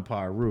Fruitown,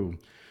 Peru.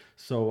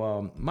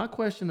 So my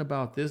question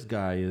about this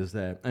guy is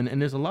that,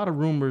 and there's a lot of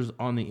rumors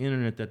on the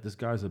internet that this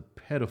guy's a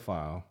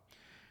pedophile.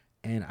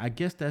 And I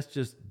guess that's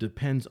just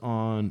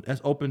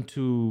that's open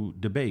to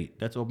debate.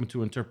 That's open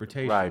to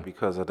interpretation. Right,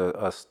 because of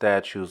the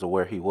statutes of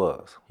where he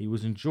was. He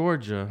was in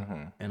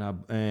Georgia,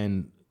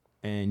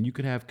 and you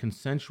could have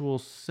consensual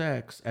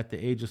sex at the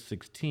age of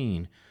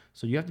 16.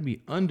 So you have to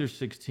be under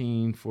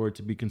 16 for it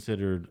to be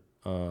considered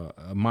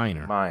a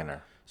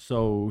minor.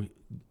 So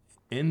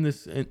in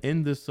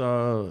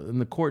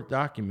the court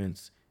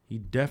documents, he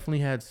definitely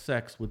had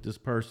sex with this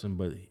person,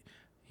 but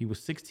he was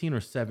 16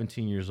 or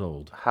 17 years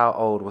old. How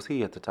old was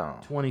he at the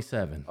time?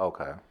 27.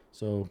 Okay.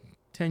 So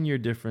 10-year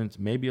difference,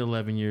 maybe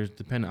 11 years,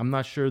 depending. I'm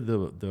not sure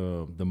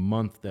the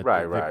month that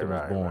the victim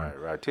was born.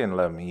 Right. 10,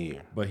 11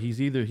 year. But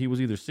he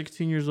was either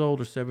 16 years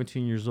old or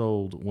 17 years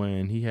old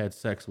when he had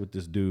sex with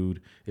this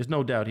dude. There's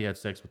no doubt he had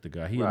sex with the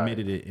guy. He Right.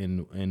 admitted it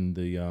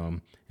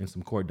in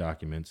some court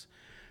documents.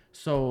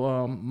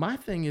 So my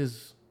thing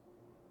is,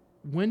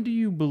 when do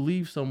you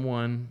believe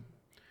someone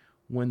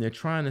when they're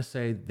trying to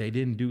say they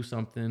didn't do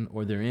something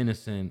or they're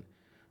innocent?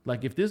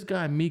 Like if this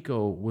guy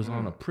Miko was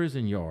on a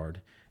prison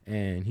yard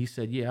and he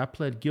said, "Yeah, I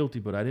pled guilty,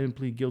 but I didn't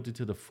plead guilty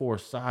to the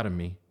forced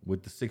sodomy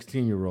with the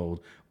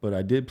 16-year-old, but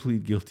I did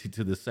plead guilty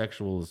to the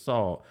sexual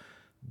assault."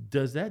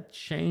 Does that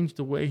change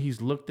the way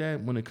he's looked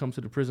at when it comes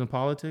to the prison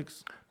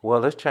politics?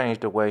 Well, let's change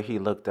the way he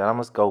looked at. I'm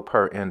gonna go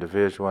per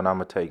individual, and I'm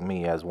gonna take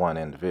me as one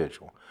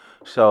individual.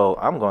 So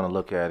I'm gonna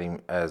look at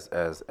him as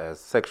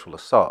sexual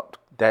assault.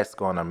 That's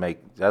gonna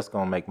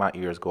make my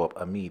ears go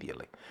up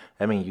immediately.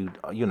 I mean, you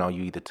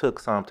either took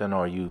something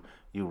or you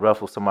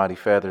ruffle somebody's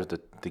feathers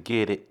to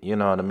get it. You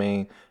know what I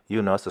mean?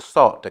 It's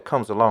assault that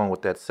comes along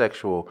with that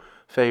sexual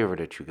favor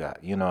that you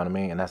got. You know what I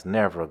mean? And that's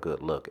never a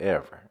good look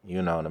ever.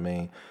 You know what I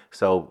mean?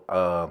 So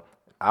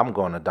I'm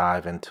going to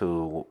dive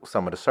into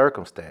some of the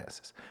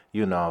circumstances.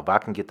 If I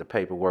can get the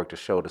paperwork to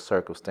show the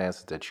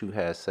circumstances that you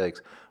had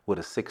sex with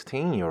a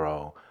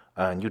 16-year-old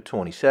and you're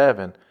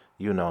 27,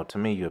 to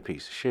me, you're a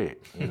piece of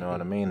shit. You know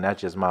what I mean? That's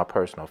just my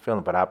personal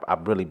feeling. But I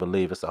really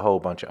believe it's a whole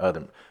bunch of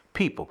other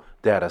people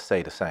that'll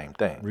say the same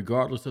thing.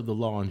 Regardless of the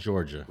law in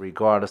Georgia.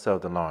 Regardless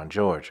of the law in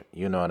Georgia.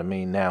 You know what I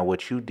mean? Now,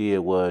 what you did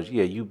was,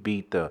 you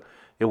beat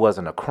it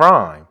wasn't a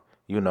crime.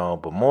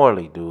 But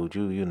morally, dude,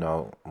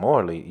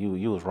 morally,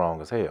 you was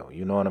wrong as hell.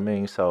 You know what I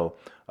mean? So,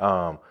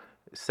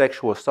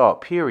 sexual assault,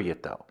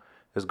 period, though,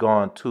 is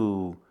going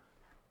to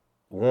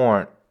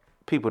warrant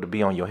people to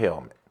be on your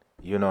helmet.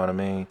 You know what I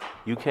mean?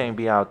 You can't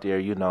be out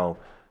there,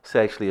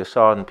 sexually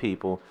assaulting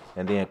people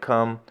and then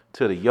come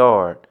to the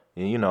yard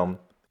and,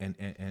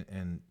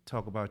 and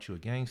talk about you a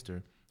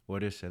gangster or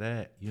this or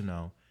that,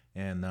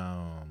 and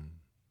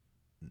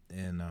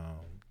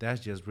that's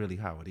just really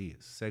how it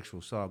is. Sexual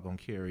assault gonna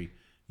carry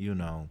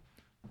the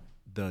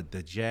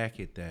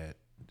jacket that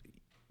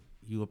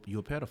you a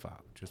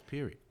pedophile, just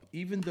period.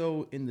 Even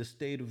though in the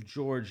state of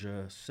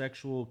Georgia,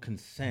 sexual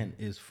consent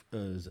is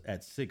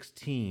at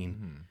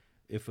 16,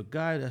 if a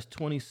guy that's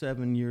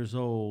 27 years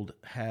old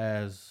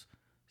has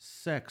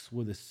sex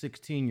with a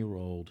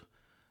 16-year-old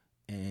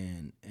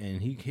and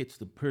he hits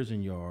the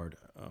prison yard,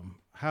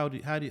 how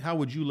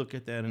would you look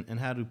at that, and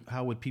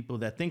how would people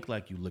that think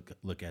like you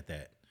look at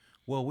that?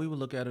 Well, we would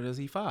look at it as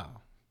he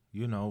filed.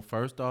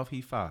 First off,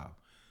 he filed.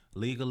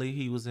 Legally,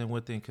 he was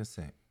within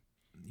consent,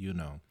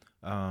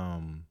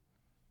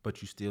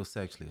 but you still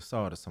sexually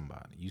assaulted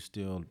somebody. You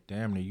still,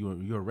 damn near,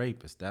 you're a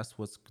rapist. That's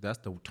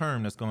the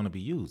term that's going to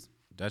be used.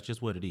 That's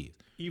just what it is.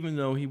 Even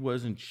though he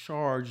wasn't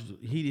charged,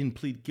 he didn't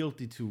plead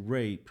guilty to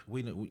rape.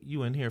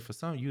 You in here for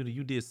something.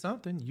 You did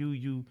something.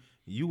 You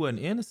wasn't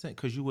innocent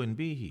because you wouldn't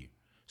be here.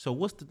 So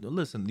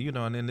listen,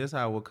 and then this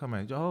how we'll come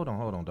at. Hold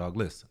on, dog.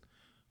 Listen,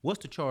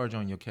 what's the charge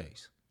on your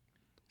case?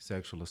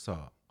 Sexual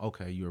assault.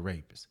 Okay, you're a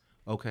rapist.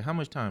 Okay, how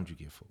much time did you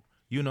get for?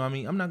 You know what I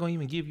mean? I'm not going to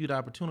even give you the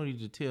opportunity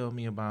to tell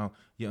me about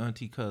your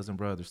auntie, cousin,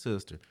 brother,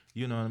 sister.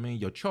 You know what I mean?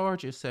 Your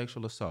charge is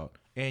sexual assault,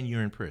 and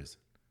you're in prison.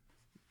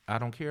 I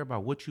don't care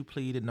about what you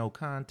pleaded, no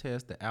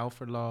contest, the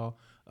Alfred law,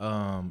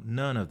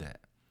 none of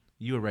that.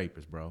 You're a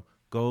rapist, bro.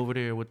 Go over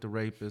there with the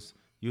rapist,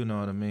 you know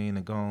what I mean,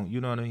 and go,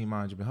 you know what I mean,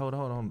 mind you. Hold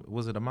on.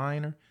 Was it a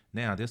minor?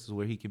 Now, this is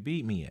where he could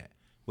beat me at.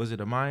 Was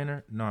it a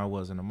minor? No, it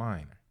wasn't a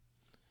minor.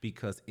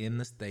 Because in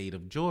the state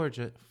of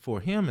Georgia, for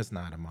him, it's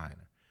not a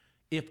minor.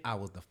 If I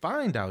was to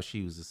find out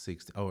she was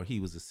he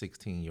was a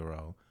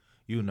 16-year-old,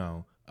 it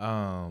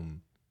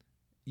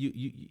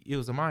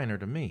was a minor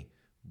to me.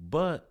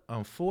 But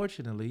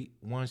unfortunately,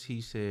 once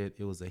he said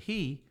it was a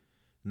he,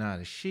 not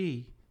a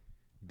she,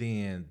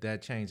 then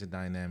that changed the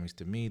dynamics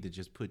to me to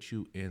just put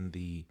you in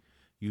the,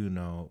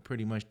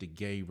 pretty much the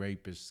gay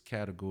rapist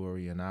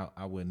category, and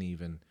I wouldn't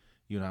even,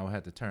 I would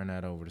have to turn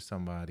that over to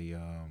somebody,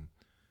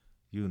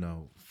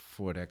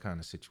 for that kind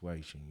of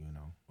situation,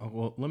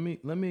 Well, let me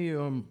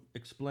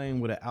explain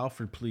what an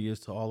Alfred plea is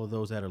to all of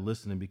those that are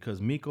listening,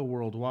 because Miko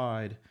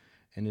Worldwide,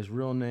 and his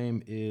real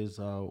name is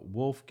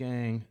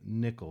Wolfgang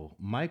Nickel,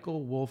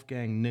 Michael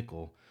Wolfgang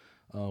Nickel,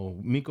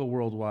 Miko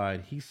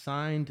Worldwide. He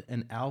signed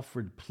an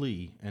Alfred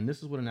plea, and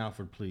this is what an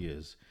Alfred plea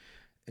is.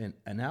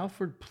 An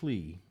Alfred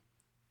plea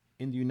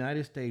in the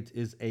United States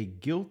is a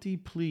guilty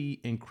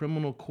plea in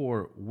criminal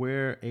court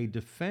where a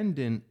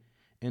defendant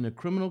in a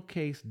criminal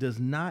case does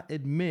not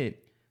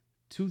admit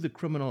to the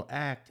criminal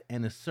act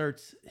and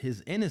asserts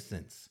his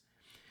innocence.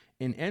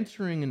 In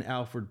entering an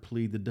Alfred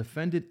plea, the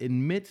defendant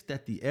admits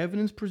that the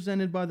evidence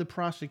presented by the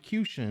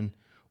prosecution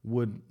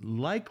would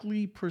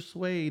likely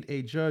persuade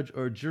a judge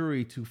or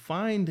jury to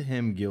find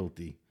him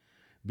guilty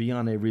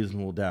beyond a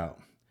reasonable doubt.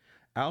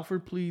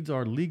 Alfred pleas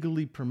are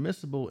legally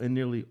permissible in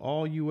nearly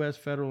all U.S.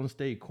 federal and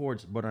state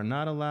courts, but are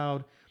not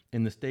allowed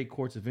in the state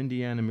courts of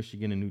Indiana,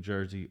 Michigan, and New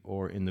Jersey,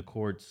 or in the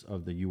courts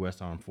of the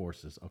U.S. Armed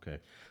Forces. Okay,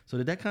 so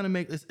did that kind of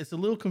make it's a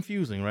little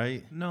confusing,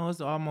 right? No,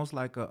 it's almost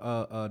like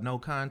a no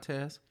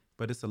contest,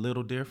 but it's a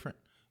little different.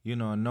 You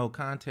know, a no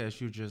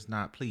contest, you're just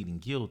not pleading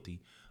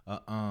guilty.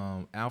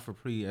 Alfred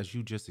plea, as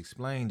you just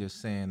explained, is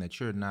saying that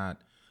you're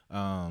not.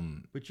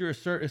 But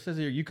it says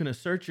here you can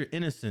assert your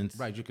innocence,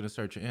 Right, you can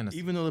assert your innocence.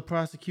 even though the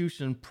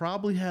prosecution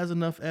probably has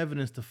enough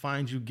evidence to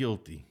find you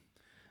guilty.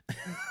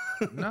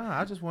 Nah,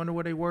 I just wonder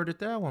where they worded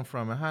that one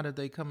from and how did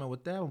they come up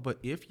with that one. But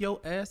if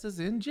your ass is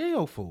in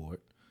jail for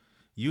it,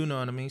 you know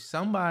what I mean?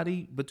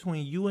 Somebody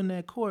between you and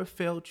that court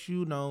felt,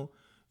 you know,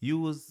 you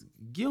was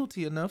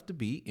guilty enough to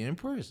be in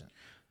prison.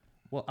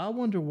 Well, I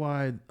wonder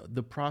why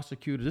the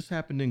prosecutor. This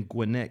happened in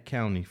Gwinnett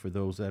County. For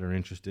those that are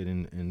interested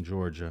in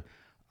Georgia,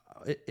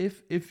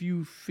 if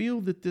you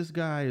feel that this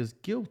guy is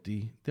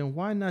guilty, then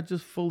why not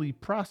just fully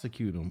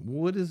prosecute him?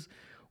 What is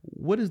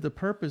the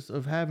purpose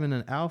of having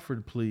an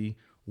Alfred plea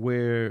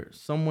where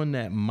someone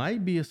that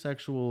might be a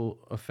sexual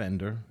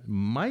offender,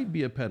 might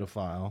be a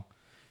pedophile,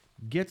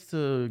 gets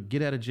to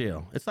get out of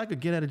jail? It's like a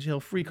get out of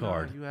jail free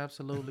card. No, you're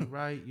absolutely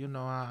right. You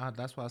know,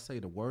 that's why I say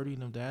the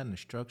wording of that and the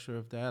structure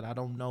of that. I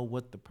don't know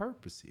what the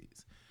purpose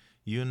is,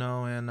 you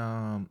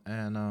know,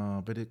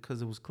 but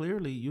because it was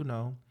clearly, you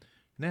know.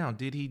 Now,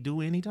 did he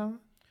do any time?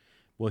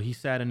 Well, he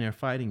sat in there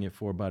fighting it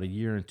for about 1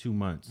 year and 2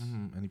 months.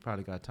 Mm-hmm. And he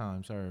probably got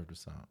time served or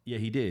something. Yeah,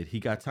 he did. He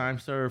got time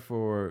served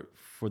for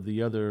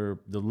the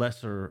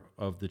lesser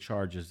of the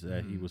charges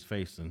that he was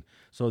facing.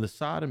 So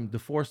the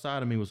forced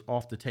sodomy was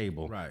off the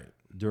table, Right.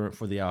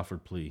 for the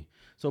Alfred plea.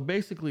 So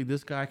basically,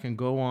 this guy can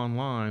go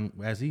online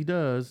as he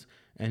does,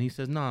 and he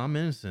says, "No, I'm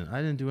innocent.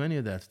 I didn't do any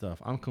of that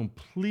stuff. I'm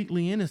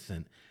completely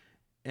innocent."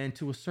 And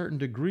to a certain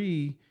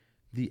degree,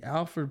 the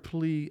Alfred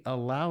plea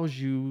allows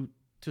you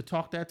to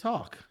talk that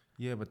talk.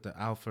 Yeah, but the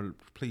Alfred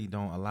plea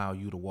don't allow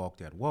you to walk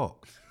that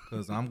walk.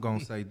 Because I'm going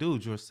to say,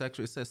 dude, it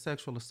says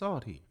sexual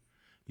assault here.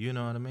 You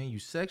know what I mean? You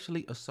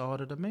sexually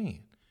assaulted a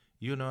man.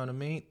 You know what I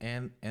mean?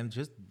 And I'm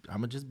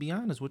going to just be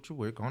honest with you.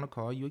 We're going to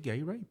call you a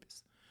gay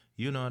rapist.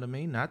 You know what I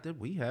mean? Not that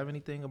we have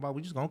anything about,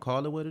 we're just going to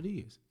call it what it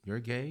is. You're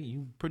gay.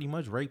 You pretty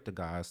much raped the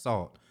guy,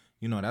 assault.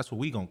 You know, that's what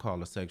we going to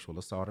call a sexual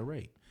assault or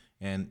rape.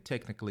 And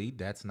technically,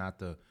 that's not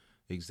the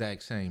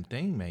exact same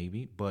thing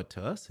maybe, but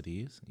to us it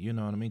is. You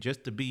know what I mean?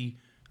 Just to be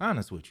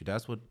honest with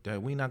you,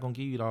 we're not gonna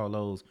give you all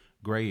those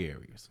gray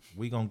areas.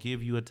 We gonna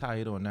give you a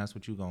title, and that's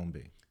what you're gonna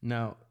be.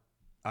 Now,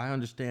 I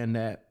understand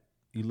that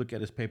you look at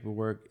his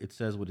paperwork; it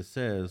says what it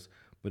says,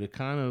 but it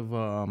kind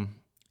of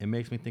it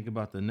makes me think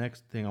about the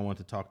next thing I want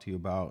to talk to you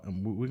about,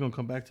 and we're gonna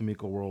come back to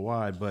Miko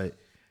Worldwide. But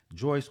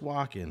Joyce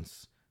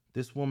Watkins,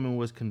 this woman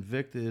was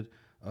convicted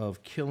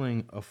of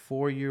killing a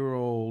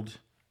 4-year-old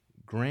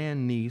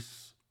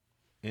grandniece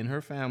in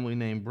her family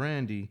named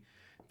Brandy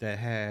that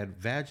had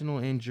vaginal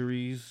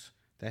injuries,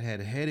 that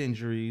had head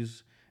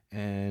injuries,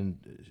 and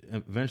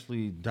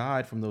eventually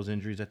died from those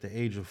injuries at the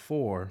age of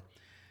 4.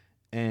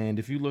 And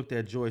if you looked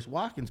at Joyce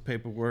Watkins'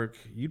 paperwork,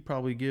 you'd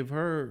probably give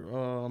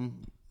her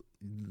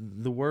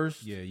the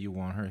worst. Yeah, you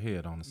want her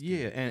head on the stick.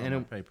 Yeah, and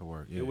it,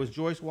 paperwork. Yeah. It was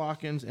Joyce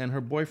Watkins and her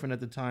boyfriend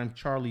at the time,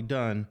 Charlie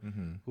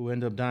Dunn, who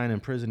ended up dying in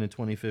prison in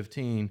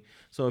 2015.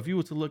 So if you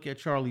were to look at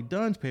Charlie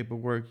Dunn's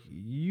paperwork,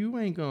 you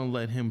ain't gonna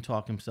let him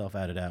talk himself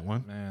out of that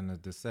one. Man,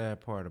 the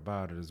sad part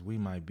about it is we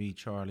might beat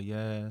Charlie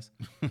ass,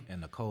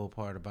 and the cold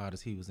part about it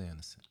is he was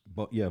innocent.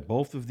 But yeah,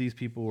 both of these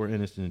people were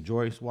innocent.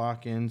 Joyce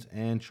Watkins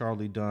and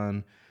Charlie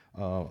Dunn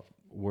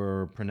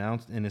were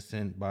pronounced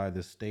innocent by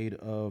the state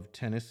of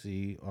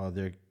Tennessee.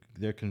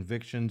 Their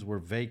convictions were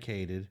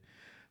vacated,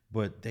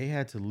 but they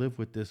had to live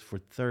with this for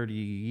 30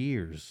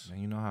 years.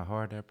 And you know how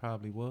hard that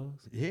probably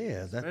was?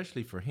 Yeah.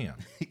 Especially for him.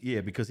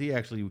 Yeah, because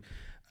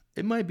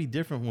it might be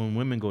different when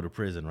women go to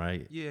prison,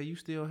 right? Yeah, you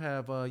still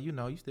have,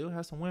 you still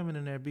have some women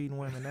in there beating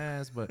women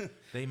ass, but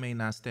they may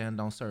not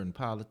stand on certain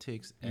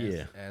politics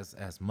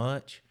as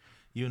much,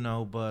 you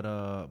know, but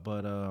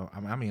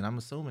I mean, I'm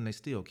assuming they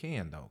still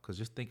can, though, because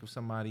just think of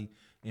somebody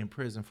in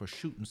prison for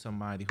shooting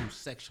somebody who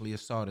sexually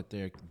assaulted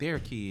their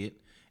kid.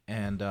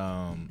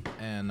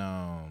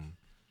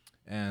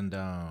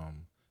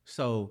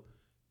 So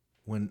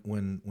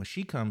when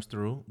she comes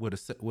through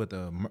with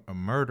a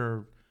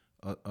murder,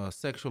 a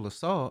sexual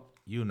assault,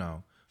 you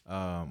know,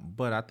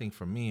 but I think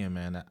for me,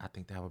 man, I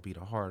think that would be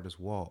the hardest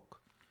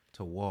walk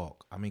to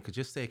walk. I mean, 'cause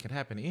just say it could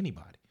happen to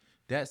anybody.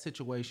 That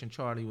situation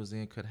Charlie was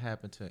in could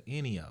happen to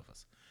any of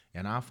us,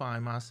 and I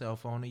find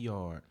myself on the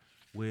yard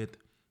with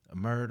a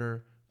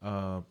murder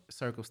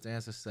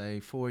circumstances,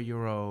 say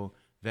 4-year-old.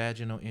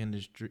 Vaginal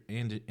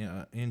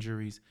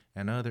injuries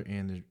and other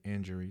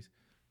injuries.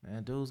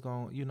 Man, dude's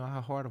going, you know how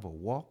hard of a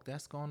walk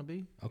that's going to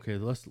be? Okay,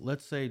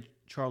 let's say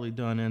Charlie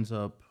Dunn ends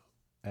up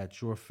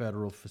at your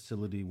federal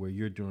facility where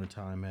you're doing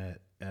time at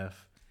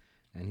F,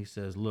 and he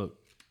says, look,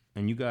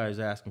 and you guys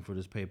ask him for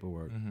this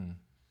paperwork. And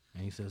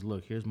he says,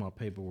 look, here's my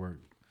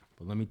paperwork,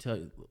 but let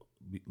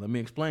me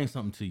explain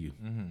something to you.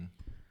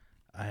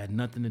 I had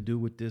nothing to do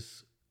with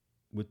this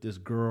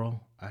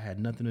girl. I had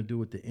nothing to do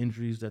with the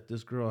injuries that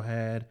this girl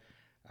had.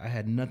 I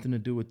had nothing to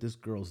do with this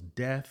girl's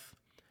death.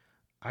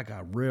 I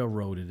got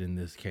railroaded in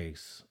this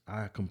case.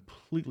 I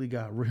completely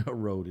got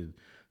railroaded.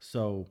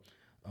 So,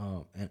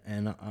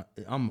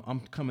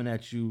 I'm coming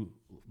at you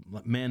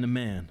like man to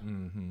man.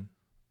 Mm-hmm.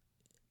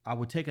 I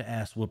would take an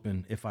ass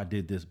whooping if I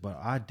did this, but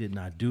I did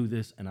not do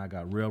this, and I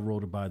got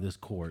railroaded by this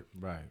court.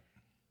 Right.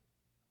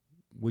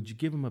 Would you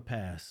give him a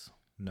pass?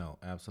 No,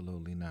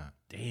 absolutely not.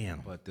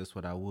 Damn. But this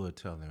what I would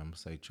tell him. I'm gonna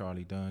say,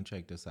 Charlie Dunn,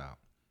 check this out,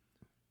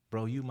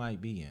 bro. You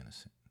might be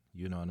innocent.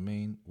 You know what I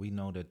mean? We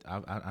know that.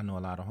 I know a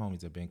lot of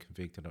homies that have been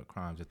convicted of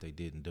crimes that they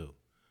didn't do.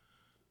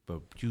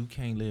 But you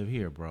can't live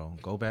here, bro.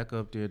 Go back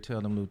up there, tell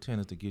them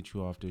lieutenants to get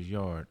you off this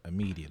yard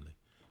immediately.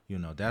 You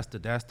know, that's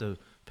the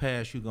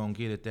pass you gonna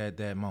get at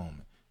that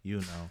moment.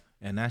 You know,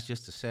 and that's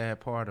just the sad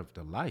part of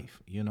the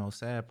life. You know,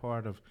 sad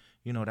part of,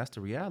 you know, that's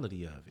the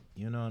reality of it.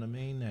 You know what I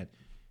mean? That,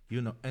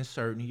 you know, in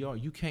certain yard,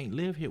 you can't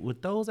live here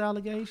with those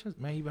allegations.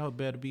 Man, you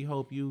better be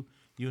hope you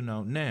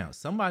know. Now,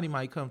 somebody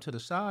might come to the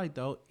side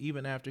though,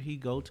 even after he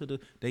go to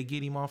they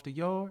get him off the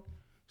yard.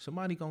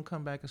 Somebody gonna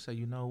come back and say,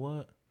 you know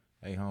what?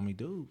 Hey, homie,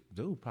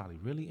 dude probably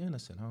really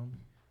innocent, homie.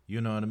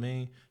 You know what I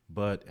mean?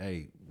 But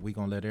hey, we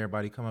gonna let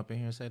everybody come up in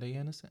here and say they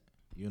innocent.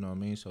 You know what I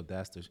mean? So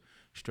that's the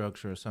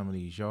structure of some of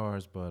these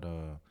yards. But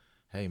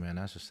hey, man,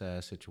 that's a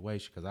sad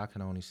situation because I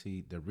can only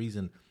see the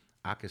reason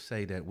I could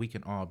say that we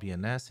can all be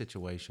in that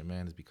situation,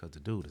 man, is because the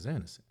dude is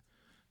innocent.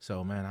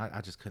 So, man,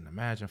 I just couldn't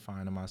imagine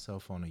finding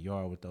myself on a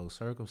yard with those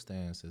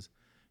circumstances,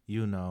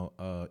 you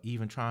know,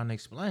 even trying to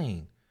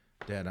explain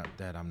that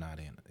I'm not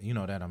in, you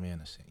know, that I'm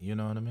innocent. You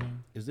know what I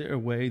mean? Is there a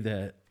way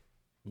that,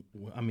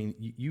 I mean,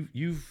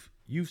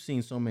 you've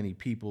seen so many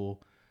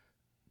people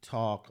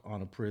talk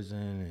on a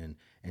prison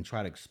and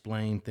try to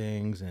explain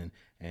things and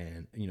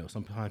you know,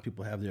 sometimes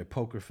people have their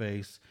poker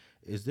face.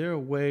 Is there a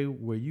way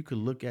where you could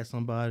look at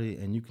somebody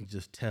and you can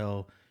just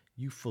tell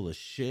you full of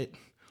shit,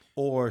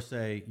 or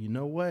say, you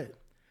know what,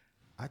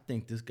 I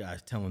think this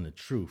guy's telling the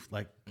truth?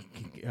 Like,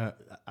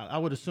 I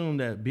would assume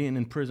that being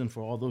in prison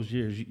for all those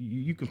years,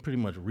 you can pretty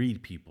much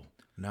read people.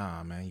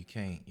 Nah, man, you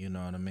can't. You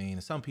know what I mean?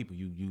 And some people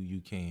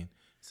you can.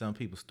 Some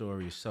people's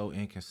story is so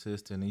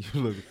inconsistent, and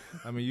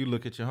you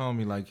look at your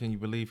homie like, can you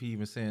believe he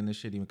even saying this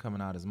shit even coming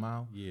out his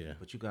mouth? Yeah.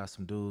 But you got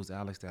some dudes,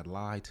 Alex, that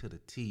lie to the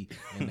T,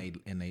 and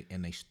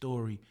they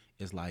story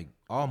is like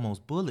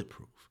almost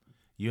bulletproof.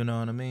 You know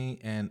what I mean?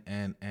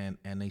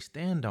 And they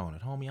stand on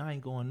it, homie. I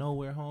ain't going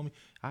nowhere, homie.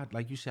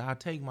 Like you said, I'd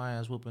take my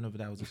ass whooping if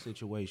that was a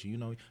situation. You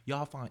know,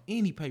 y'all find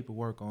any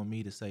paperwork on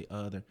me to say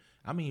other.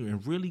 I mean,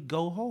 and really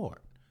go hard.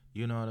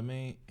 You know what I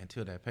mean?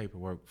 Until that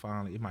paperwork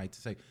finally, it might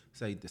say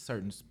the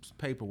certain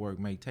paperwork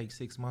may take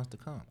 6 months to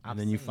come. And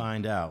then you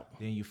find out.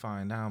 Then you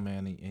find out,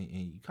 man, and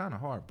you kind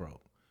of heartbroke.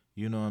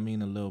 You know what I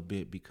mean? A little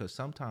bit, because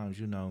sometimes,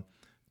 you know,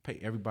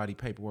 everybody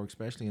paperwork,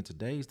 especially in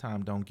today's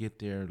time, don't get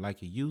there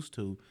like it used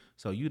to.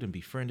 So you done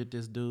befriended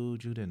this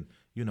dude. You done,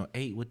 you know,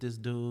 ate with this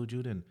dude.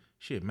 You done,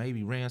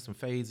 maybe ran some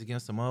fades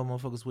against some other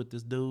motherfuckers with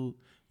this dude.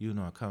 You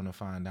know, come to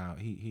find out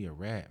he a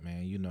rat,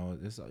 man. You know,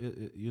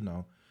 you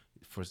know,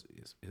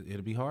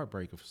 it'll be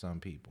heartbreaking for some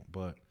people,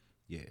 but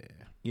yeah,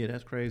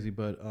 that's crazy.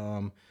 But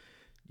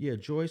yeah,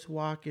 Joyce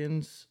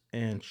Watkins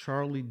and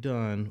Charlie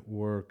Dunn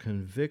were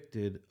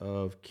convicted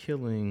of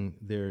killing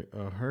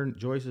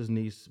Joyce's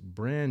niece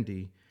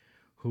Brandy,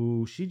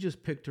 who she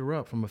just picked her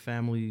up from a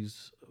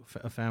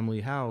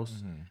family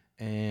house,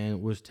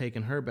 and was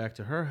taking her back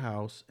to her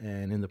house.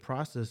 And in the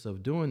process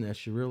of doing that,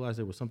 she realized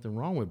there was something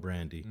wrong with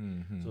Brandy.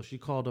 So she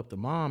called up the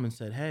mom and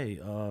said, "Hey,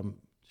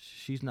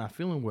 she's not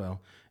feeling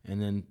well."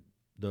 And then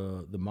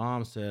the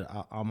mom said,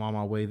 I'm on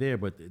my way there,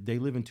 but they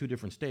live in two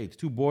different states,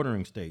 two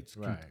bordering states,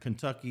 right.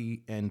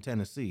 Kentucky and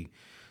Tennessee.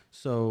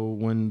 So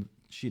when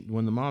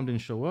the mom didn't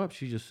show up,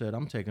 she just said,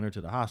 I'm taking her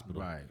to the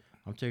hospital. Right.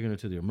 I'm taking her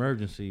to the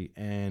emergency.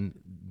 And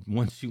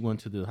once she went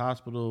to the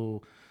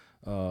hospital,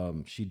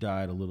 she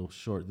died a little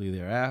shortly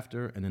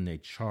thereafter, and then they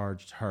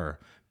charged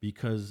her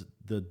because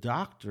the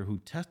doctor who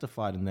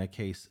testified in that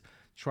case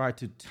tried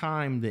to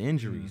time the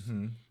injuries.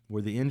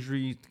 Were the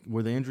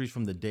injuries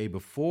from the day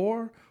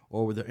before,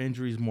 or were the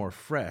injuries more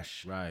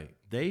fresh? Right.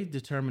 They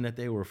determined that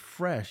they were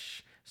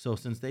fresh. So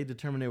since they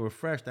determined they were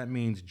fresh, that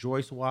means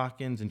Joyce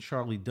Watkins and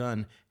Charlie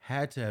Dunn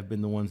had to have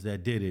been the ones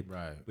that did it.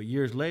 Right. But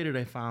years later,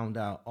 they found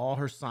out all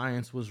her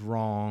science was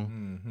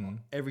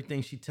wrong.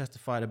 Everything she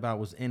testified about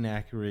was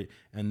inaccurate,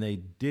 and they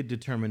did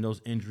determine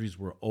those injuries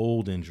were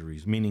old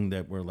injuries, meaning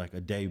that were like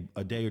a day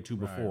or two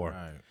before.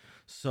 Right.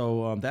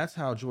 So that's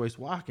how Joyce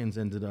Watkins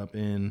ended up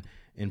in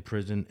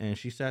prison, and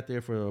she sat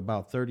there for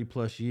about 30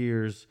 plus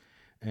years,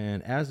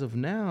 and as of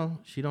now,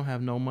 she don't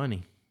have no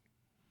money.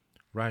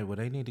 Right. Well,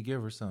 they need to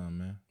give her some,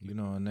 man. You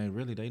know, and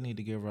they need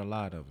to give her a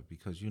lot of it,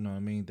 because, you know what I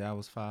mean, that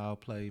was foul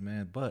play,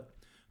 man. But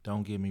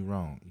don't get me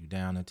wrong. You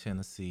down in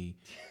Tennessee,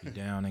 you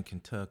down in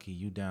Kentucky,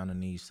 you down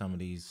in some of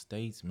these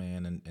states,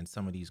 man, and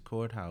some of these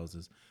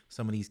courthouses,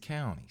 some of these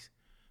counties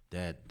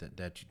that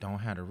you don't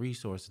have the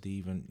resources to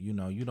even, you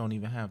know, you don't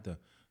even have the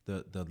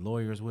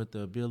lawyers with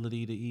the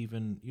ability to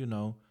even, you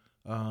know,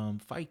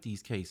 fight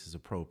these cases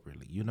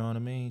appropriately. You know what I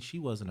mean? She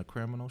wasn't a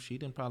criminal. She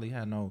didn't probably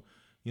have no,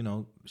 you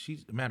know,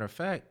 matter of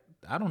fact,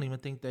 I don't even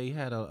think they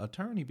had an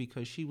attorney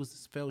because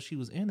felt she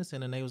was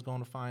innocent and they was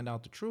going to find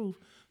out the truth.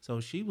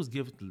 So she was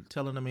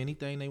telling them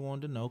anything they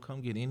wanted to know.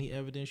 Come get any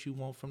evidence you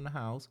want from the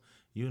house,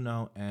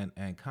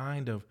 and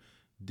kind of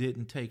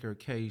didn't take her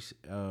case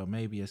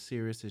maybe as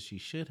serious as she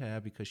should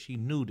have because she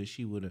knew that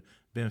she would have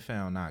been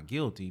found not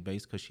guilty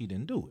based because she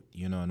didn't do it.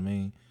 You know what I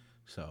mean?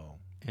 So.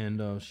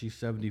 And she's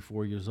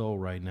 74 years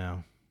old right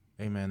now.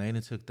 Hey man, they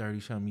done took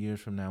 30-something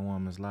years from that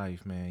woman's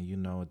life,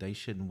 man. They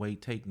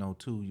shouldn't take no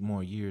 2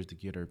 more years to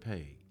get her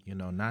paid.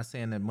 Not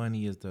saying that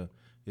money is the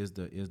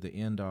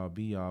end all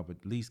be all, but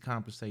at least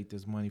compensate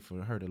this money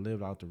for her to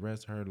live out the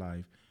rest of her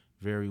life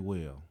very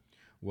well.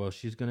 Well,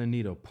 she's gonna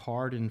need a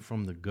pardon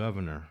from the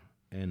governor,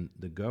 and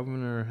the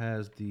governor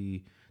has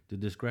the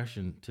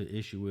discretion to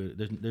issue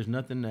it. There's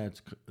nothing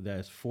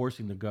that's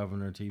forcing the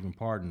governor to even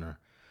pardon her.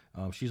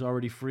 She's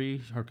already free.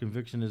 Her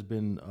conviction has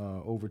been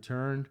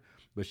overturned,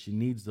 but she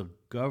needs the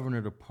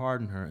governor to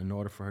pardon her in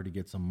order for her to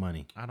get some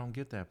money. I don't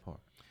get that part.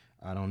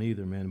 I don't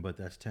either, man, but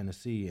that's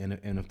Tennessee. And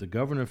if the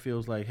governor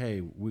feels like,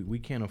 hey, we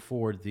can't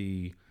afford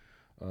the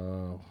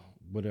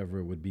whatever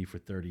it would be for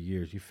 30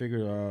 years. You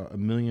figure $1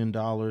 million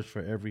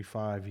for every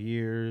 5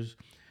 years.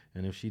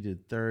 And if she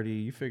did 30,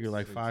 you figure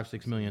like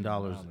 $5-6 million.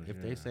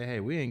 If they say, hey,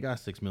 we ain't got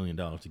 $6 million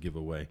to give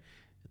away,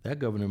 that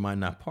governor might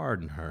not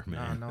pardon her,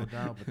 man. No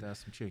doubt, but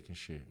that's some chicken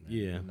shit, man.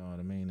 Yeah. You know what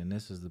I mean? And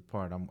this is the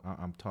part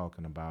I'm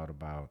talking about,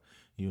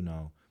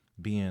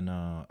 being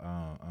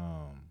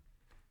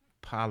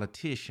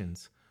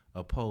politicians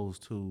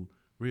opposed to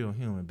real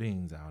human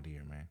beings out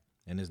here, man.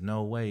 And there's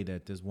no way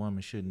that this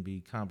woman shouldn't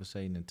be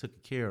compensated and taken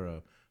care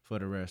of for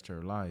the rest of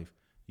her life,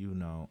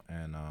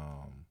 and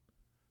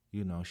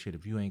shit,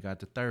 if you ain't got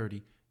the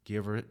 30,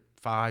 give her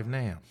 5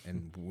 now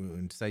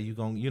and say you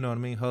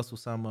gonna, hustle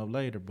something up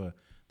later, but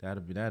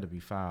that'll be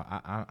foul.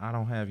 I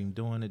don't have him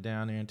doing it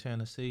down there in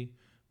Tennessee,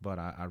 but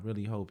I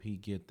really hope he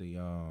get the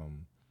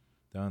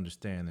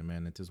understanding,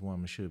 man, that this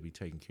woman should be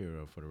taken care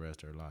of for the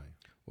rest of her life.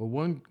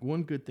 Well,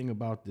 one good thing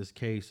about this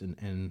case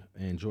and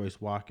Joyce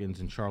Watkins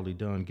and Charlie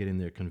Dunn getting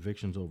their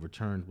convictions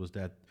overturned was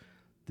that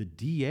the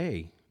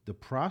DA, the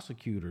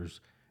prosecutors,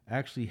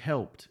 actually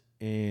helped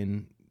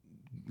in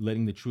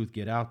letting the truth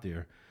get out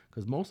there.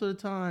 Because most of the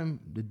time,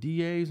 the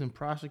DAs and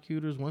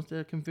prosecutors, once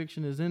their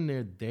conviction is in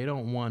there, they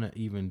don't want to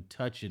even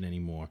touch it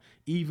anymore,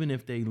 even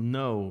if they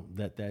know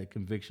that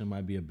conviction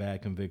might be a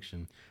bad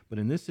conviction. But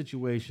in this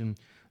situation,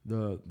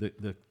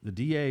 the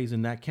DAs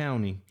in that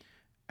county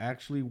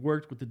actually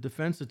worked with the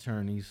defense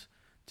attorneys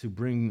to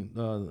bring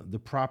the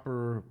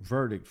proper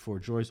verdict for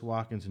Joyce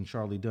Watkins and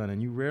Charlie Dunn.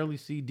 And you rarely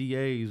see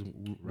DAs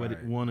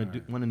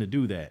wanting to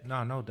do that.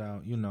 No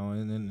doubt,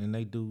 and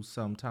they do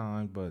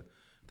sometimes, but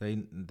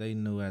they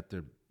knew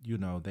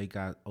they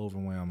got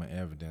overwhelming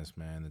evidence,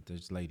 man, that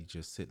this lady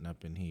just sitting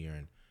up in here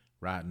and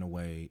rotting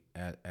away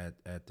at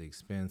the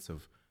expense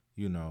of,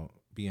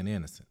 being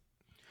innocent.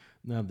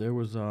 Now, there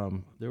was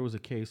a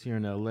case here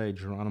in L.A.,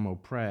 Geronimo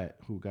Pratt,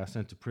 who got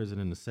sent to prison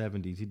in the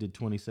 70s. He did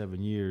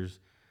 27 years,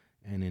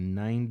 and in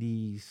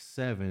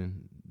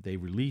 97, they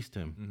released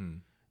him.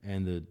 Mm-hmm.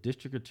 And the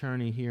district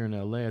attorney here in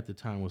L.A. at the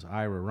time was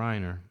Ira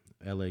Reiner,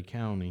 L.A.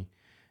 County.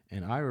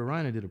 And Ira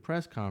Reiner did a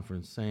press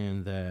conference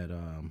saying that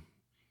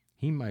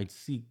he might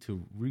seek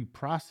to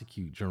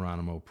re-prosecute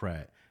Geronimo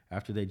Pratt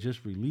after they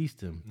just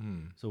released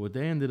him. So what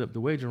they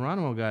the way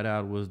Geronimo got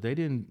out was they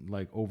didn't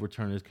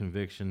overturn his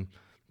conviction.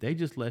 They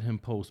just let him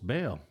post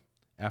bail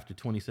after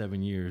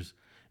 27 years.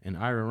 And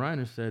Ira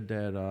Reiner said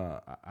that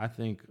I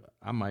think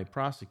I might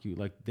prosecute.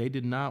 They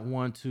did not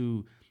want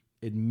to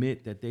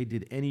admit that they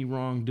did any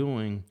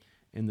wrongdoing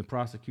in the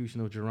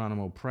prosecution of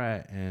Geronimo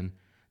Pratt. And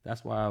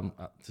that's why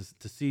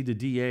to see the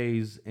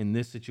DAs in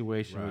this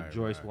situation with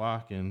Joyce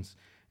Watkins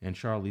and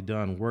Charlie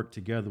Dunn work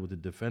together with the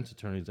defense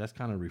attorneys, that's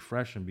kind of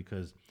refreshing,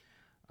 because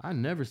I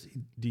never see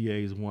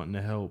DAs wanting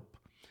to help,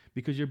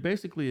 because you're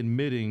basically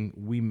admitting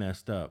we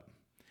messed up.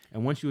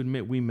 And once you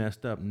admit we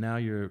messed up, now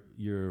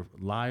you're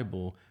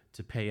liable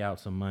to pay out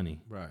some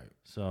money. Right.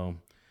 So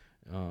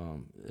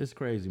it's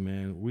crazy,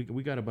 man.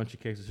 We got a bunch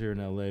of cases here in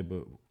LA,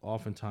 but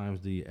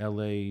oftentimes the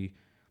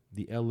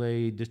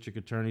LA District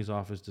Attorney's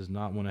Office does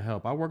not want to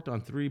help. I worked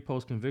on 3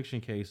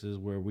 post-conviction cases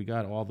where we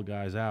got all the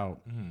guys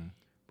out,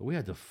 but we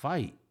had to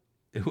fight.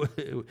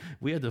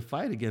 We had to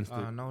fight against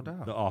no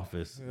doubt. the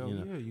office. Hell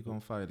yeah, you're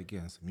going to fight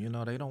against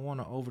them. They don't want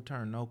to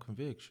overturn no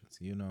convictions,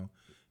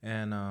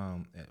 and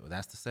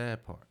that's the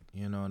sad part.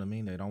 You know what I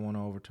mean? They don't want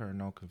to overturn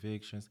no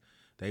convictions.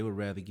 They would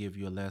rather give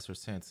you a lesser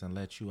sentence and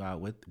let you out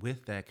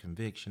with that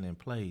conviction in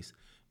place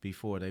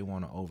before they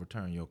want to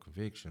overturn your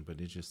conviction. But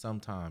it's just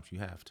sometimes you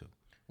have to.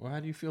 Well, how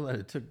do you feel that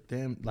it took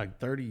them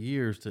 30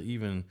 years to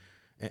even...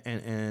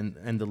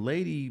 And the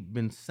lady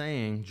been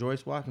saying,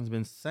 Joyce Watkins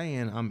been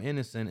saying I'm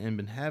innocent and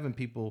been having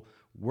people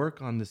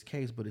work on this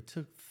case, but it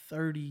took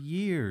 30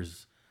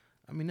 years.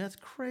 I mean, that's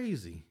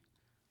crazy.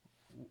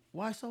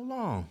 Why so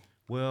long?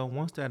 Well,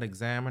 once that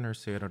examiner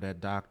said, or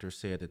that doctor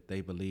said, that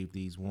they believe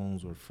these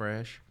wounds were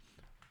fresh,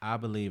 I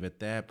believe at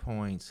that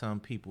point some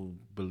people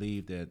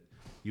believe that,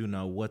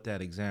 what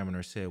that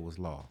examiner said was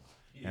law.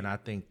 And I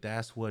think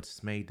that's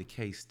what's made the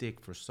case stick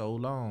for so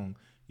long.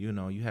 You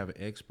know, you have an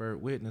expert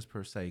witness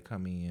per se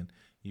come in,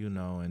 you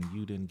know, and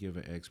you didn't give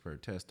an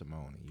expert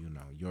testimony. You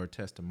know, your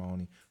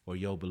testimony or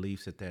your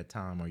beliefs at that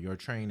time or your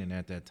training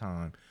at that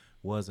time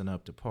wasn't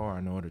up to par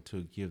in order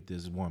to give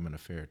this woman a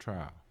fair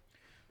trial.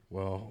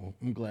 Well,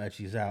 I'm glad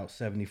she's out,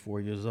 74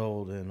 years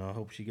old, and I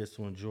hope she gets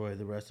to enjoy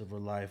the rest of her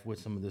life with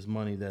some of this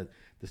money that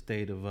the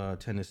state of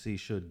Tennessee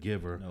should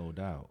give her. No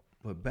doubt.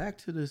 But back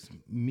to this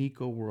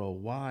Miko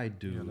Worldwide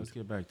dude. Yeah, let's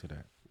get back to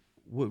that.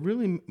 What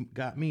really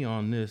got me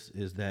on this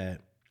is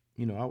that,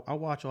 you know, I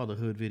watch all the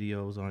hood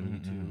videos on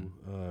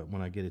YouTube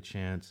when I get a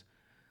chance.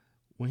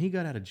 When he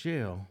got out of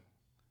jail,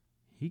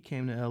 he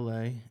came to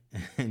LA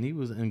and he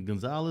was in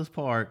Gonzales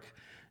Park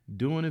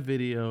doing a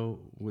video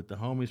with the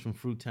homies from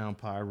Fruittown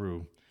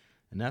Pyru.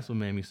 And that's what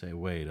made me say,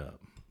 wait up.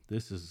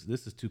 This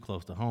is too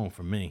close to home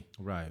for me.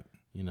 Right.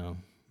 You know,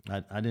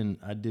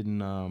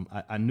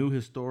 I knew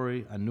his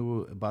story. I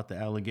knew about the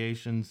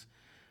allegations,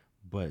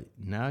 but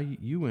now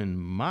you in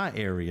my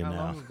area now.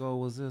 How long ago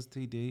was this,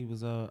 TD? He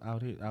was out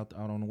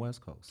on the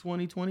West Coast.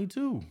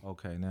 2022.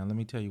 Okay, now let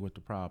me tell you what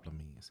the problem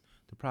is.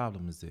 The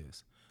problem is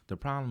this. The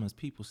problem is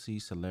people see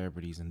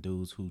celebrities and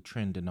dudes who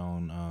trending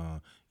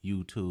on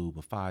YouTube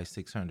of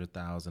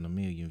 500,000-600,000, 1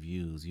 million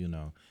views, you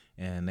know,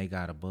 and they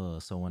got a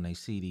buzz. So when they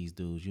see these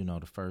dudes, you know,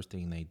 the first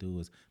thing they do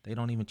is they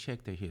don't even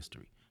check their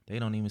history. They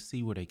don't even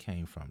see where they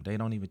came from. They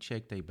don't even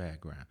check their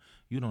background.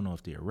 You don't know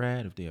if they're a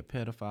rat, if they're a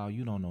pedophile.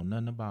 You don't know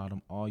nothing about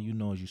them. All you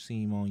know is you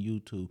see them on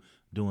YouTube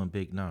doing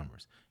big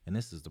numbers. And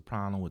this is the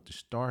problem with the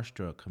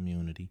starstruck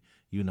community,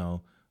 you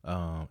know,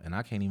 and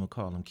I can't even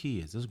call them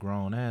kids. This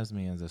grown-ass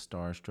men that's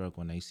starstruck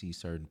when they see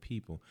certain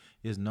people.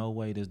 There's no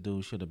way this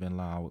dude should have been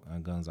allowed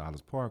in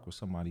Gonzales Park with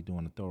somebody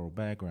doing a thorough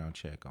background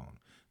check on him.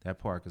 That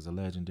park is a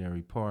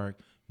legendary park,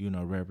 you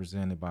know,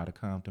 represented by the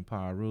Compton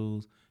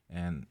Pyrus.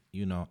 And,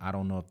 you know, I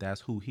don't know if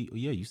that's who he...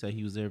 Yeah, you say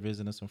he was there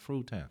visiting us in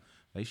Fruittown.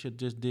 They should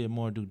just did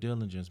more due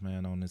diligence,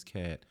 man, on this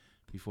cat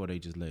before they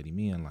just let him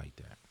in like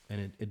that.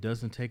 And it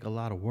doesn't take a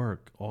lot of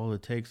work. All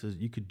it takes is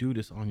you could do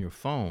this on your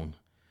phone.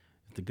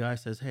 If the guy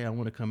says, hey, I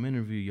want to come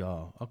interview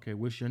y'all. Okay,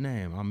 what's your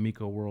name? I'm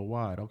Miko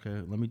Worldwide.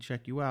 Okay, let me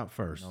check you out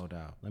first. No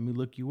doubt. Let me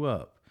look you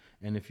up.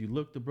 And if you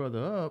look the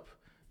brother up,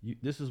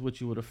 this is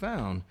what you would have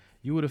found.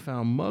 You would have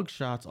found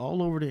mugshots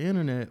all over the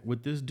internet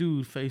with this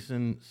dude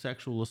facing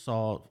sexual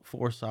assault,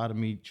 forced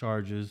sodomy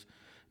charges,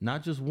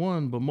 not just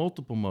one, but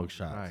multiple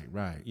mugshots.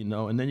 Right. You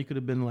know, and then you could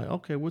have been like,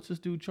 okay, what's this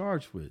dude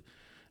charged with?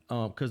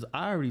 Because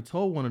I already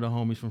told one of the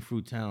homies from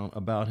Fruittown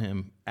about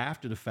him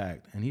after the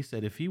fact. And he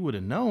said if he would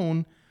have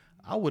known,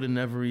 I would have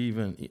never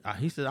even,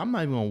 he said, I'm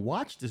not even going to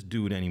watch this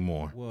dude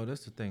anymore. Well,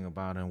 that's the thing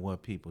about it. And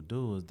what people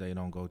do is they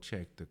don't go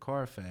check the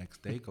Carfax.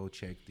 They go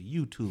check the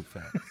YouTube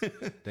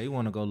facts. They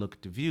want to go look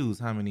at the views,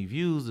 how many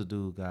views the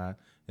dude got,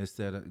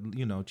 instead of,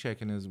 you know,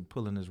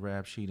 pulling his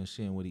rap sheet and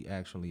seeing what he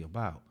actually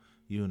about,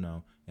 you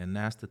know. And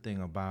that's the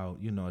thing about,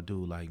 you know, a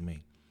dude like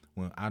me.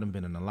 When I done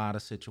been in a lot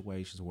of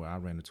situations where I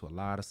ran into a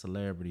lot of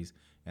celebrities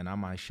and I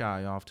might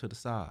shy off to the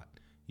side.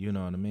 You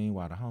know what I mean?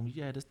 While the homie,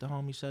 yeah, this the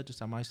homie such,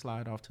 I might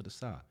slide off to the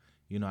side.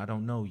 You know, I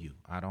don't know you.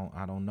 I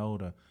don't know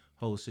the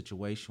whole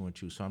situation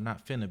with you, so I'm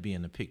not finna be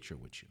in the picture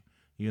with you.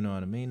 You know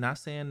what I mean? Not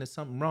saying there's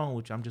something wrong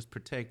with you. I'm just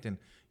protecting,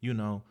 you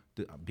know,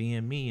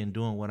 being me and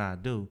doing what I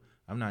do.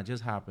 I'm not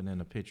just hopping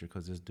in a picture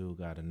because this dude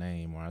got a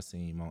name or I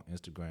seen him on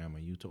Instagram or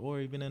YouTube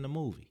or even in a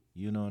movie.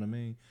 You know what I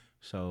mean?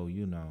 So,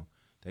 you know,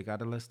 they got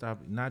to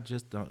stop, not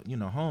just, you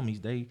know,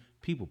 homies, they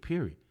people,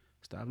 period.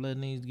 Stop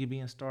letting these get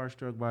being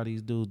starstruck by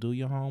these dudes. Do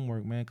your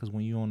homework, man, because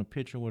when you're on a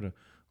picture with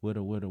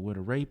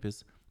a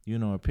rapist, you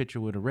know, a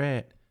picture with a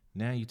rat,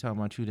 now you talking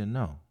about you didn't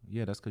know.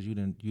 Yeah, that's because you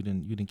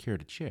didn't care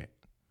to check.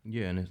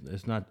 Yeah, and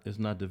it's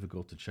not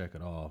difficult to check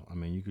at all. I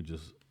mean, you could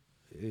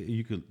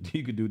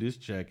do this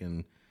check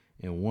in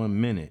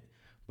 1 minute.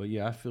 But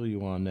yeah, I feel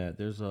you on that.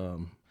 There's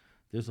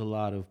a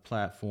lot of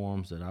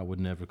platforms that I would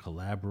never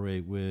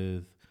collaborate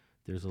with.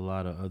 There's a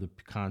lot of other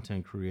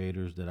content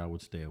creators that I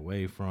would stay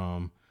away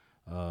from.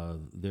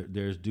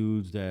 There's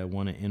dudes that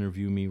want to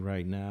interview me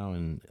right now,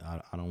 and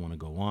I don't want to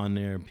go on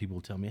there.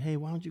 People tell me, hey,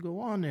 why don't you go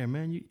on there,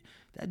 man?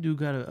 That dude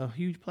got a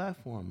huge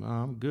platform. No,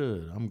 I'm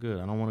good. I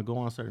don't want to go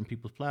on certain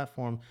people's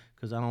platforms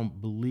because I don't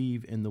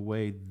believe in the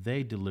way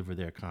they deliver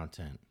their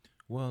content.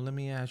 Well, let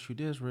me ask you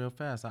this real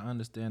fast. I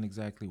understand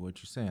exactly what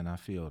you're saying. I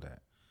feel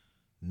that.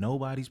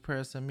 Nobody's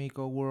pressing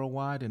Miko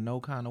Worldwide in no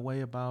kind of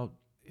way about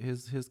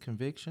his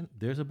conviction.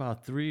 There's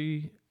about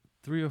three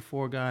or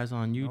four guys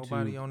on YouTube.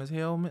 Nobody on his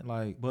helmet,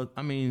 like. But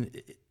I mean,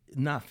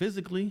 not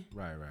physically.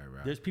 Right.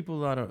 There's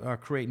people that are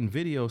creating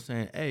videos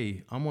saying,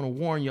 "Hey, I'm gonna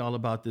warn y'all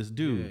about this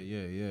dude."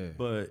 Yeah.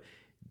 But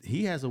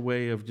he has a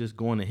way of just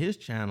going to his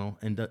channel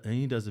and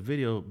he does a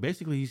video.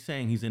 Basically, he's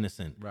saying he's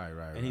innocent. Right.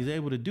 And he's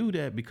able to do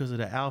that because of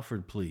the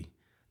Alford plea.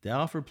 The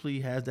Alford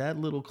plea has that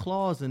little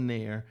clause in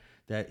there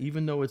that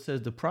even though it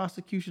says the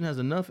prosecution has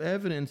enough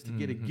evidence to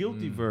get a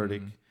guilty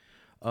verdict,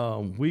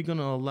 we're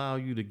gonna allow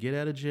you to get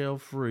out of jail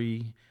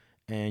free.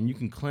 And you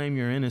can claim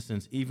your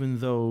innocence even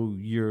though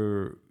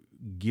you're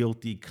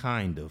guilty,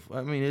 kind of.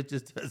 I mean, it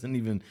just doesn't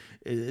even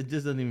it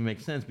just doesn't even make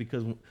sense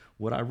because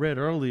what I read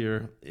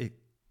earlier,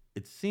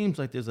 it seems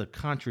like there's a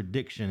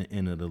contradiction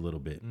in it a little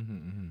bit.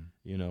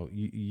 You know,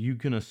 you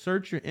can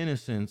assert your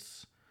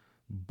innocence,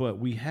 but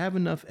we have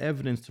enough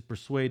evidence to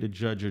persuade a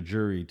judge or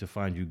jury to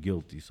find you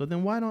guilty. So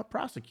then why not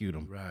prosecute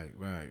him? Right.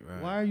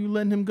 Why are you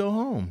letting him go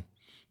home?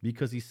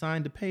 Because he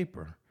signed a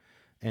paper.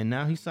 And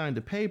now he signed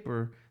a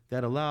paper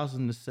that allows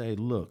him to say,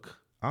 look,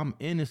 I'm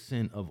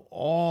innocent of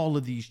all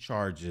of these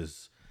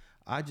charges.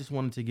 I just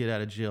wanted to get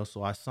out of jail,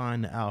 so I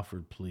signed the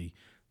Alford plea.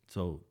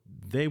 So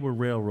they were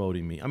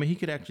railroading me. I mean, he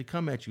could actually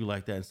come at you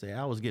like that and say,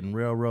 I was getting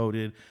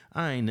railroaded.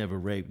 I ain't never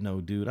raped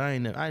no dude. I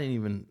didn't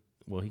even,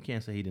 well, he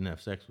can't say he didn't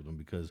have sex with him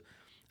because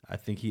I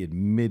think he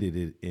admitted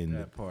it in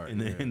That part,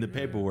 in the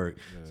paperwork.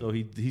 So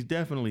he's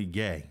definitely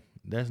gay.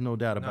 There's no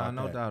doubt about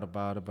that. No doubt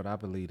about it, but I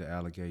believe the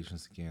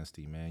allegations against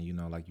him, man. You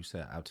know, like you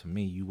said, to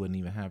me, you wouldn't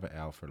even have an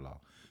Alfred law.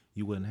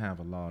 You wouldn't have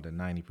a law that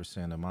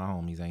 90% of my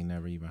homies ain't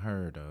never even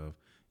heard of.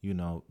 You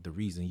know, the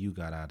reason you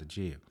got out of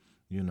jail.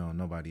 You know,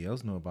 nobody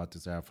else knew about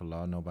this Alfred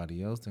law.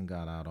 Nobody else done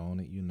got out on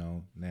it, you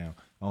know. Now,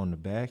 on the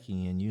back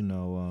end, you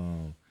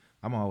know,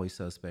 I'm always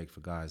suspect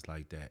for guys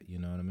like that. You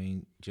know what I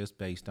mean? Just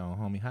based on,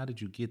 homie, how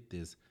did you get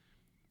this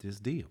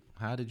deal?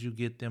 How did you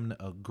get them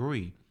to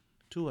agree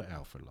to an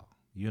Alfred law?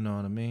 You know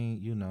what I mean?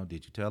 You know,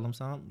 did you tell them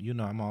something? You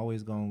know, I'm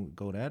always going to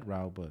go that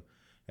route, but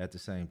at the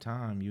same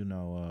time, you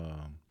know,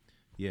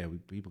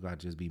 people got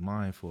to just be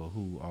mindful of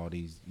who all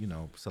these, you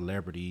know,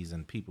 celebrities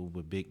and people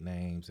with big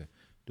names, and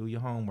do your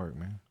homework,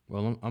 man.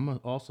 Well, I'm going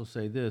to also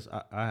say this.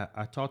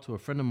 I talked to a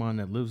friend of mine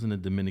that lives in the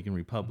Dominican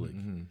Republic.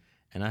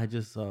 And I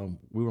just,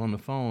 we were on the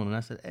phone, and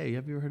I said, hey,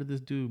 have you ever heard of this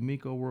dude,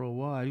 Miko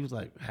Worldwide? He was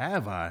like,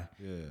 have I?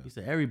 Yeah. He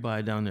said,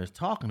 everybody down there is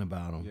talking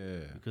about him.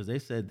 Yeah. Because they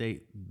said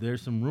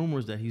there's some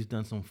rumors that he's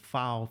done some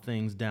foul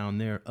things down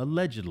there,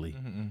 allegedly.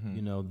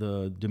 You know,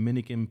 the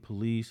Dominican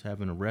police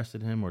haven't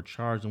arrested him or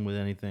charged him with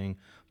anything.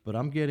 But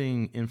I'm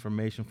getting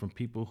information from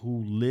people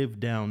who live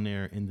down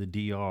there in the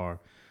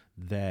DR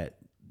that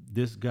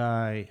this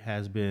guy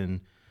has been,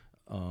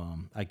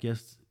 I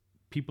guess,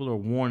 people are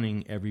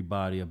warning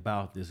everybody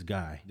about this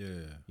guy. Yeah.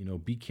 You know,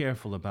 be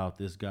careful about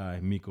this guy,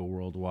 Miko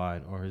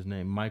Worldwide, or his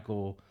name,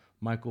 Michael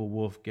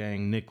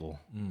Wolfgang Nickel.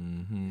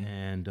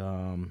 And,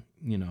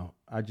 you know,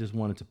 I just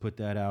wanted to put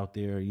that out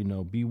there. You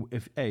know,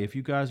 if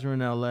you guys are in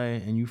LA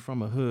and you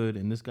from a hood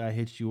and this guy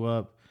hits you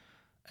up,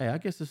 hey, I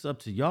guess it's up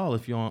to y'all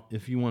if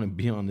you want to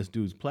be on this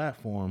dude's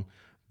platform.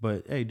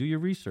 But, hey, do your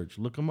research.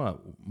 Look him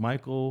up.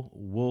 Michael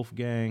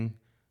Wolfgang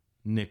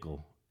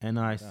Nickel,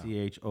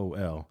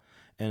 Nichol.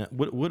 And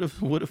what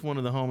if one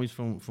of the homies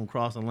from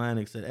Cross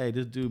Atlantic said, "Hey,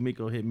 this dude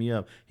Miko hit me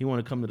up. He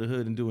want to come to the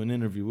hood and do an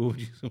interview."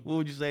 What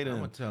would you say to him?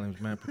 I'm gonna tell him,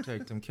 man,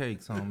 protect them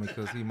cakes, homie,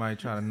 because he might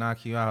try to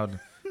knock you out.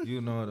 You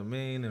know what I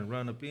mean, and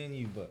run up in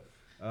you. But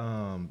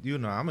you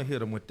know, I'm gonna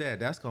hit him with that.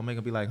 That's gonna make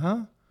him be like,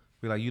 "Huh?"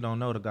 Be like, "You don't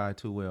know the guy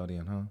too well,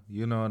 then, huh?"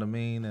 You know what I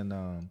mean?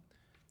 And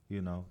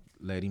you know,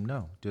 let him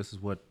know this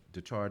is what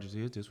the charges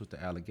is. This is what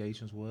the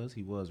allegations was.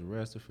 He was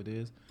arrested for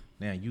this.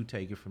 Now you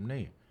take it from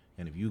there.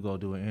 And if you go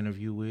do an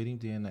interview with him,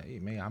 then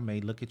hey, I may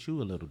look at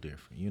you a little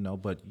different, you know.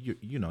 But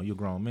you know, you're a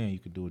grown man. You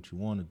can do what you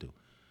want to do.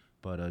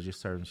 But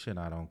just certain shit,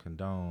 I don't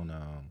condone.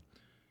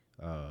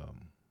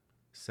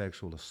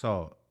 Sexual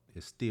assault,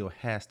 it still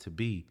has to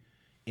be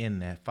in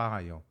that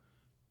file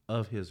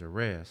of his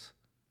arrest.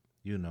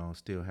 You know,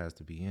 still has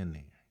to be in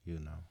there. You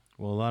know.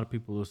 Well, a lot of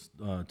people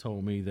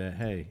told me that,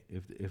 hey,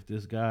 if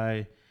this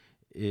guy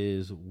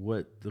is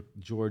what the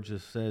Georgia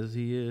says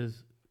he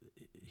is,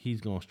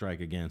 he's going to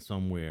strike again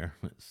somewhere,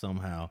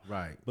 somehow.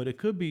 Right. But it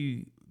could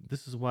be,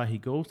 this is why he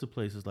goes to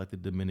places like the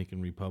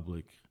Dominican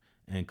Republic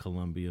and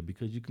Colombia,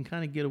 because you can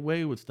kind of get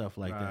away with stuff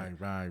like that.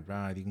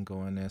 Right. You can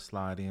go in there,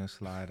 slide in,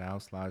 slide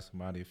out, slide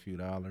somebody a few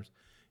dollars,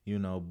 you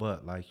know.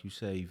 But like you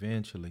say,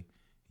 eventually,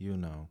 you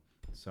know,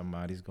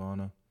 somebody's going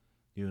to,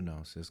 you know,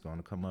 so it's going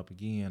to come up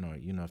again, or,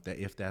 you know,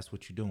 if that's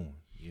what you're doing,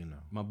 you know.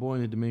 My boy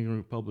in the Dominican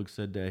Republic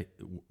said that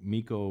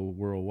Miko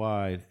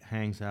Worldwide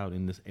hangs out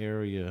in this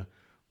area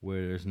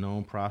where there's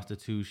known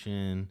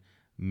prostitution,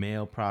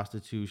 male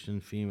prostitution,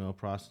 female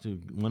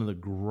prostitution, one of the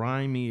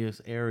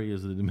grimiest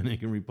areas of the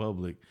Dominican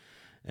Republic.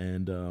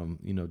 And,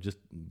 you know, just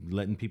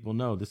letting people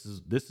know this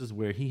is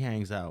where he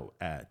hangs out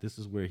at. This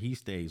is where he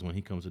stays when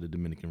he comes to the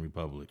Dominican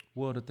Republic.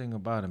 Well, the thing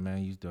about it,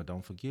 man, you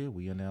don't forget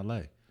we in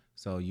L.A.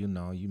 So, you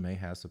know, you may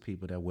have some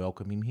people that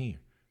welcome him here,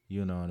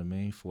 you know what I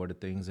mean, for the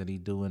things that he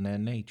do in that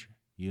nature,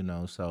 you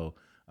know. So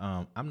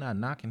I'm not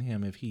knocking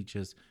him if he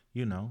just,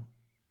 you know,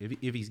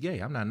 if he's gay.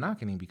 I'm not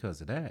knocking him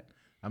because of that.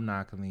 I'm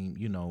knocking him,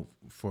 you know,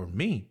 for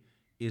me,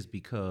 is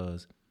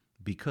because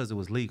it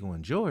was legal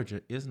in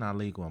Georgia, it's not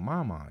legal in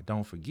my mind.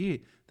 Don't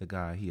forget the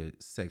guy he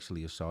had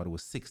sexually assaulted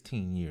was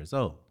 16 years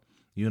old.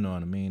 You know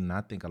what I mean? And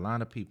I think a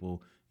lot of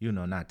people, you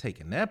know, not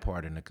taking that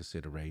part into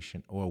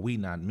consideration, or we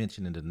not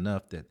mentioning it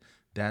enough that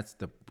that's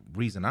the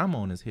reason I'm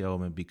on this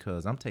helmet,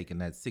 because I'm taking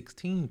that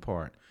 16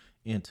 part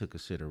into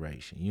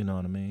consideration. You know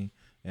what I mean?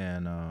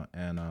 And I'm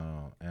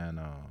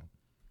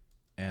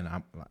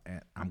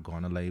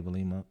going to label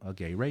him a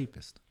gay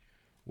rapist.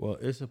 Well,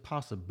 it's a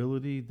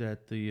possibility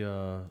that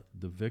the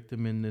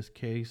victim in this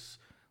case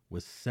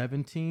was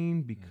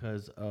 17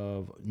 because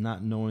of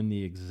not knowing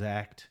the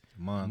exact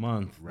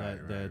month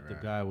that the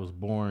guy was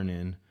born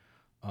in.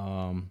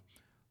 Um,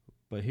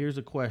 but here's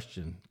a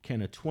question: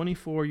 can a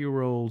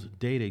 24-year-old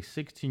date a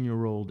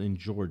 16-year-old in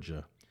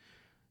Georgia?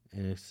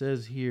 And it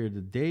says here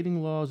the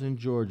dating laws in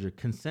Georgia: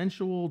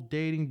 consensual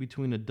dating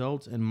between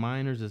adults and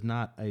minors is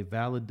not a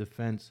valid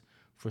defense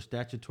for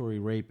statutory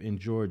rape in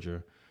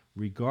Georgia.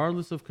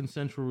 Regardless of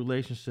consensual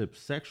relationship,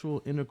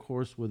 sexual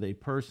intercourse with a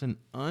person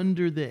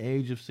under the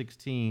age of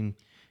 16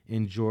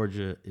 in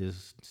Georgia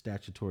is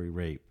statutory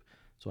rape.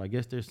 So I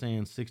guess they're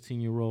saying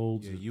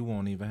 16-year-olds. Yeah, you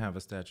won't even have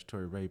a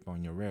statutory rape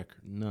on your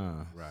record.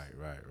 Nah. Right.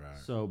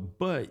 So,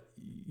 but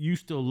you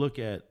still look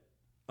at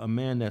a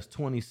man that's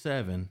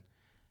 27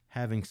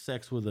 having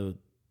sex with a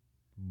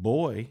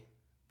boy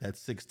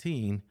that's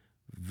 16,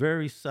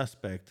 very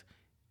suspect,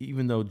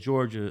 even though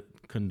Georgia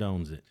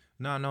condones it.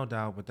 No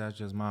doubt, but that's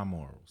just my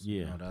morals. Yeah.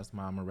 You know, that's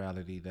my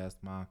morality. That's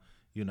my,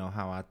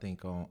 how I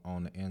think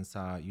on the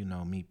inside.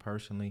 Me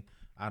personally,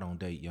 I don't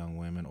date young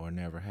women or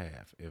never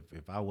have.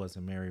 If I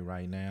wasn't married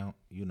right now,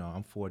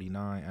 I'm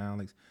 49,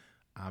 Alex.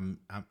 I'm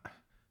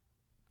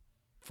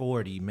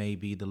 40 may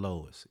be the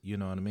lowest. You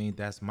know what I mean?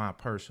 That's my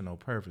personal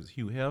preference.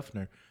 Hugh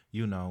Hefner,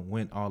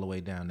 went all the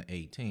way down to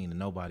 18 and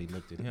nobody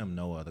looked at him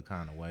no other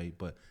kind of way,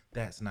 but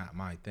that's not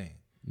my thing.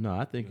 No,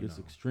 I think it's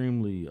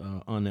extremely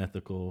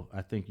unethical.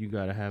 I think you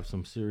got to have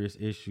some serious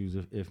issues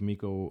if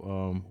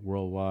Miko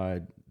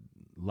Worldwide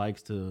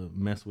likes to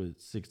mess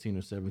with 16 or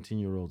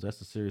 17-year-olds.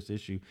 That's a serious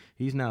issue.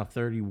 He's now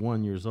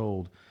 31 years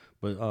old.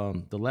 But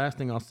the last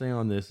thing I'll say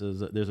on this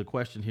is there's a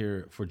question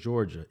here for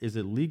Georgia. Is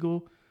it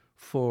legal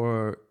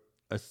for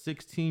a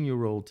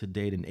 16-year-old to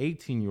date an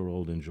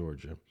 18-year-old in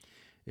Georgia?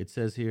 It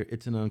says here,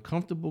 it's an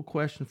uncomfortable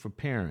question for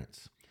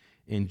parents.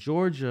 In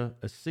Georgia,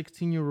 a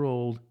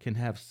 16-year-old can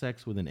have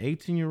sex with an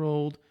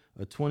 18-year-old,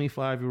 a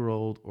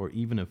 25-year-old, or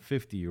even a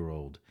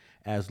 50-year-old,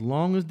 as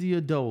long as the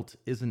adult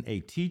isn't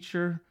a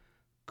teacher,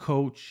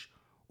 coach,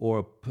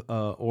 or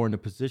in a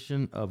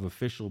position of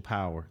official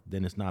power.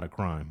 Then it's not a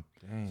crime.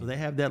 Dang. So they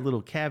have that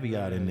little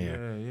caveat in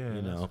there.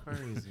 Yeah, that's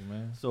crazy,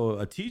 man. So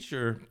a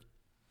teacher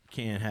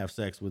can't have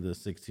sex with a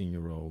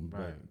 16-year-old,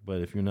 right?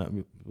 But if you're not,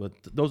 but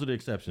those are the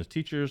exceptions: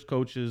 teachers,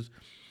 coaches,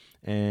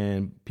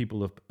 and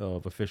people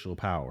of official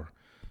power.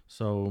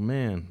 So,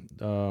 man,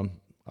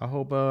 I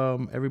hope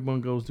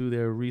everyone goes do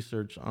their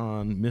research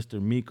on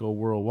Mr. Miko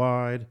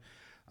Worldwide.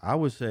 I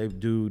would say,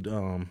 dude,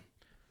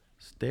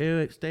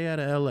 stay out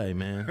of L.A.,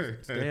 man.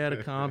 Stay out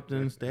of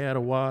Compton. Stay out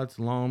of Watts,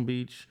 Long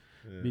Beach,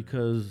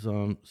 because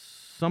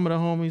some of the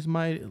homies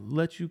might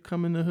let you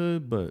come in the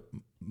hood, but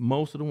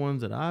most of the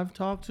ones that I've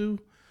talked to,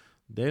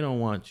 they don't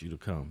want you to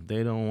come.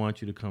 They don't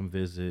want you to come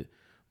visit,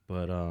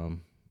 but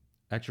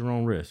at your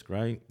own risk,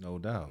 right? No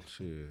doubt.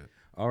 Shit.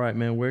 All right,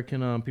 man. Where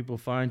can people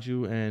find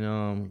you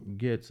and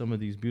get some of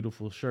these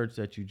beautiful shirts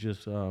that you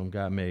just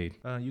got made?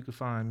 You can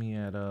find me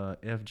at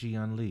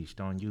FG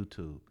Unleashed on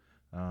YouTube.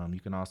 You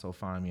can also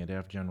find me at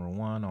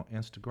FGeneral1 on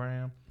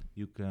Instagram.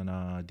 You can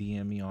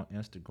DM me on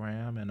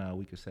Instagram, and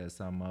we can set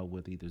something up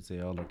with either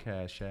Zelle or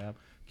Cash App.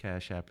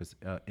 Cash App is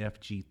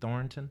FG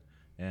Thornton,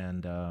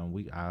 and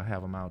I'll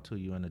have them out to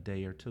you in a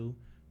day or two.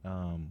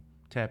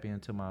 Tap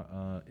into my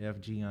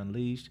FG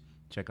Unleashed.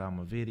 Check out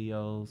my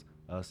videos,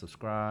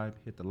 subscribe,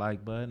 hit the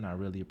like button. I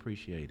really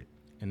appreciate it.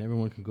 And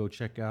everyone can go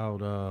check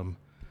out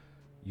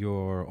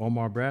your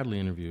Omar Bradley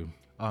interview.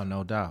 Oh,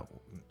 no doubt.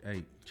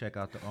 Hey, check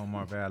out the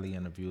Omar Valley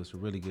interview. It's a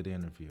really good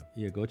interview.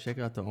 Yeah, go check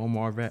out the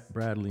Omar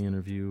Bradley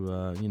interview.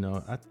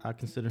 I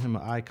consider him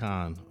an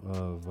icon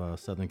of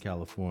Southern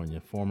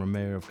California, former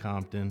mayor of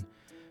Compton.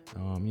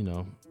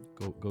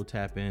 Go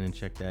tap in and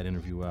check that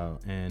interview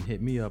out. And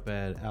hit me up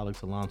at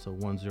Alex Alonso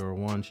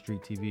 101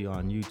 Street TV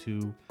on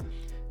YouTube.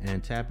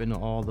 And tap into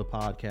all the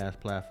podcast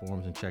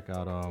platforms and check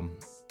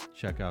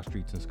out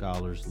Streets and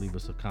Scholars. Leave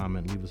us a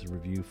comment, leave us a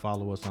review.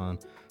 Follow us on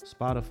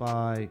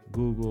Spotify,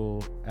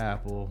 Google,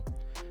 Apple,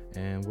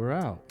 and we're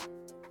out.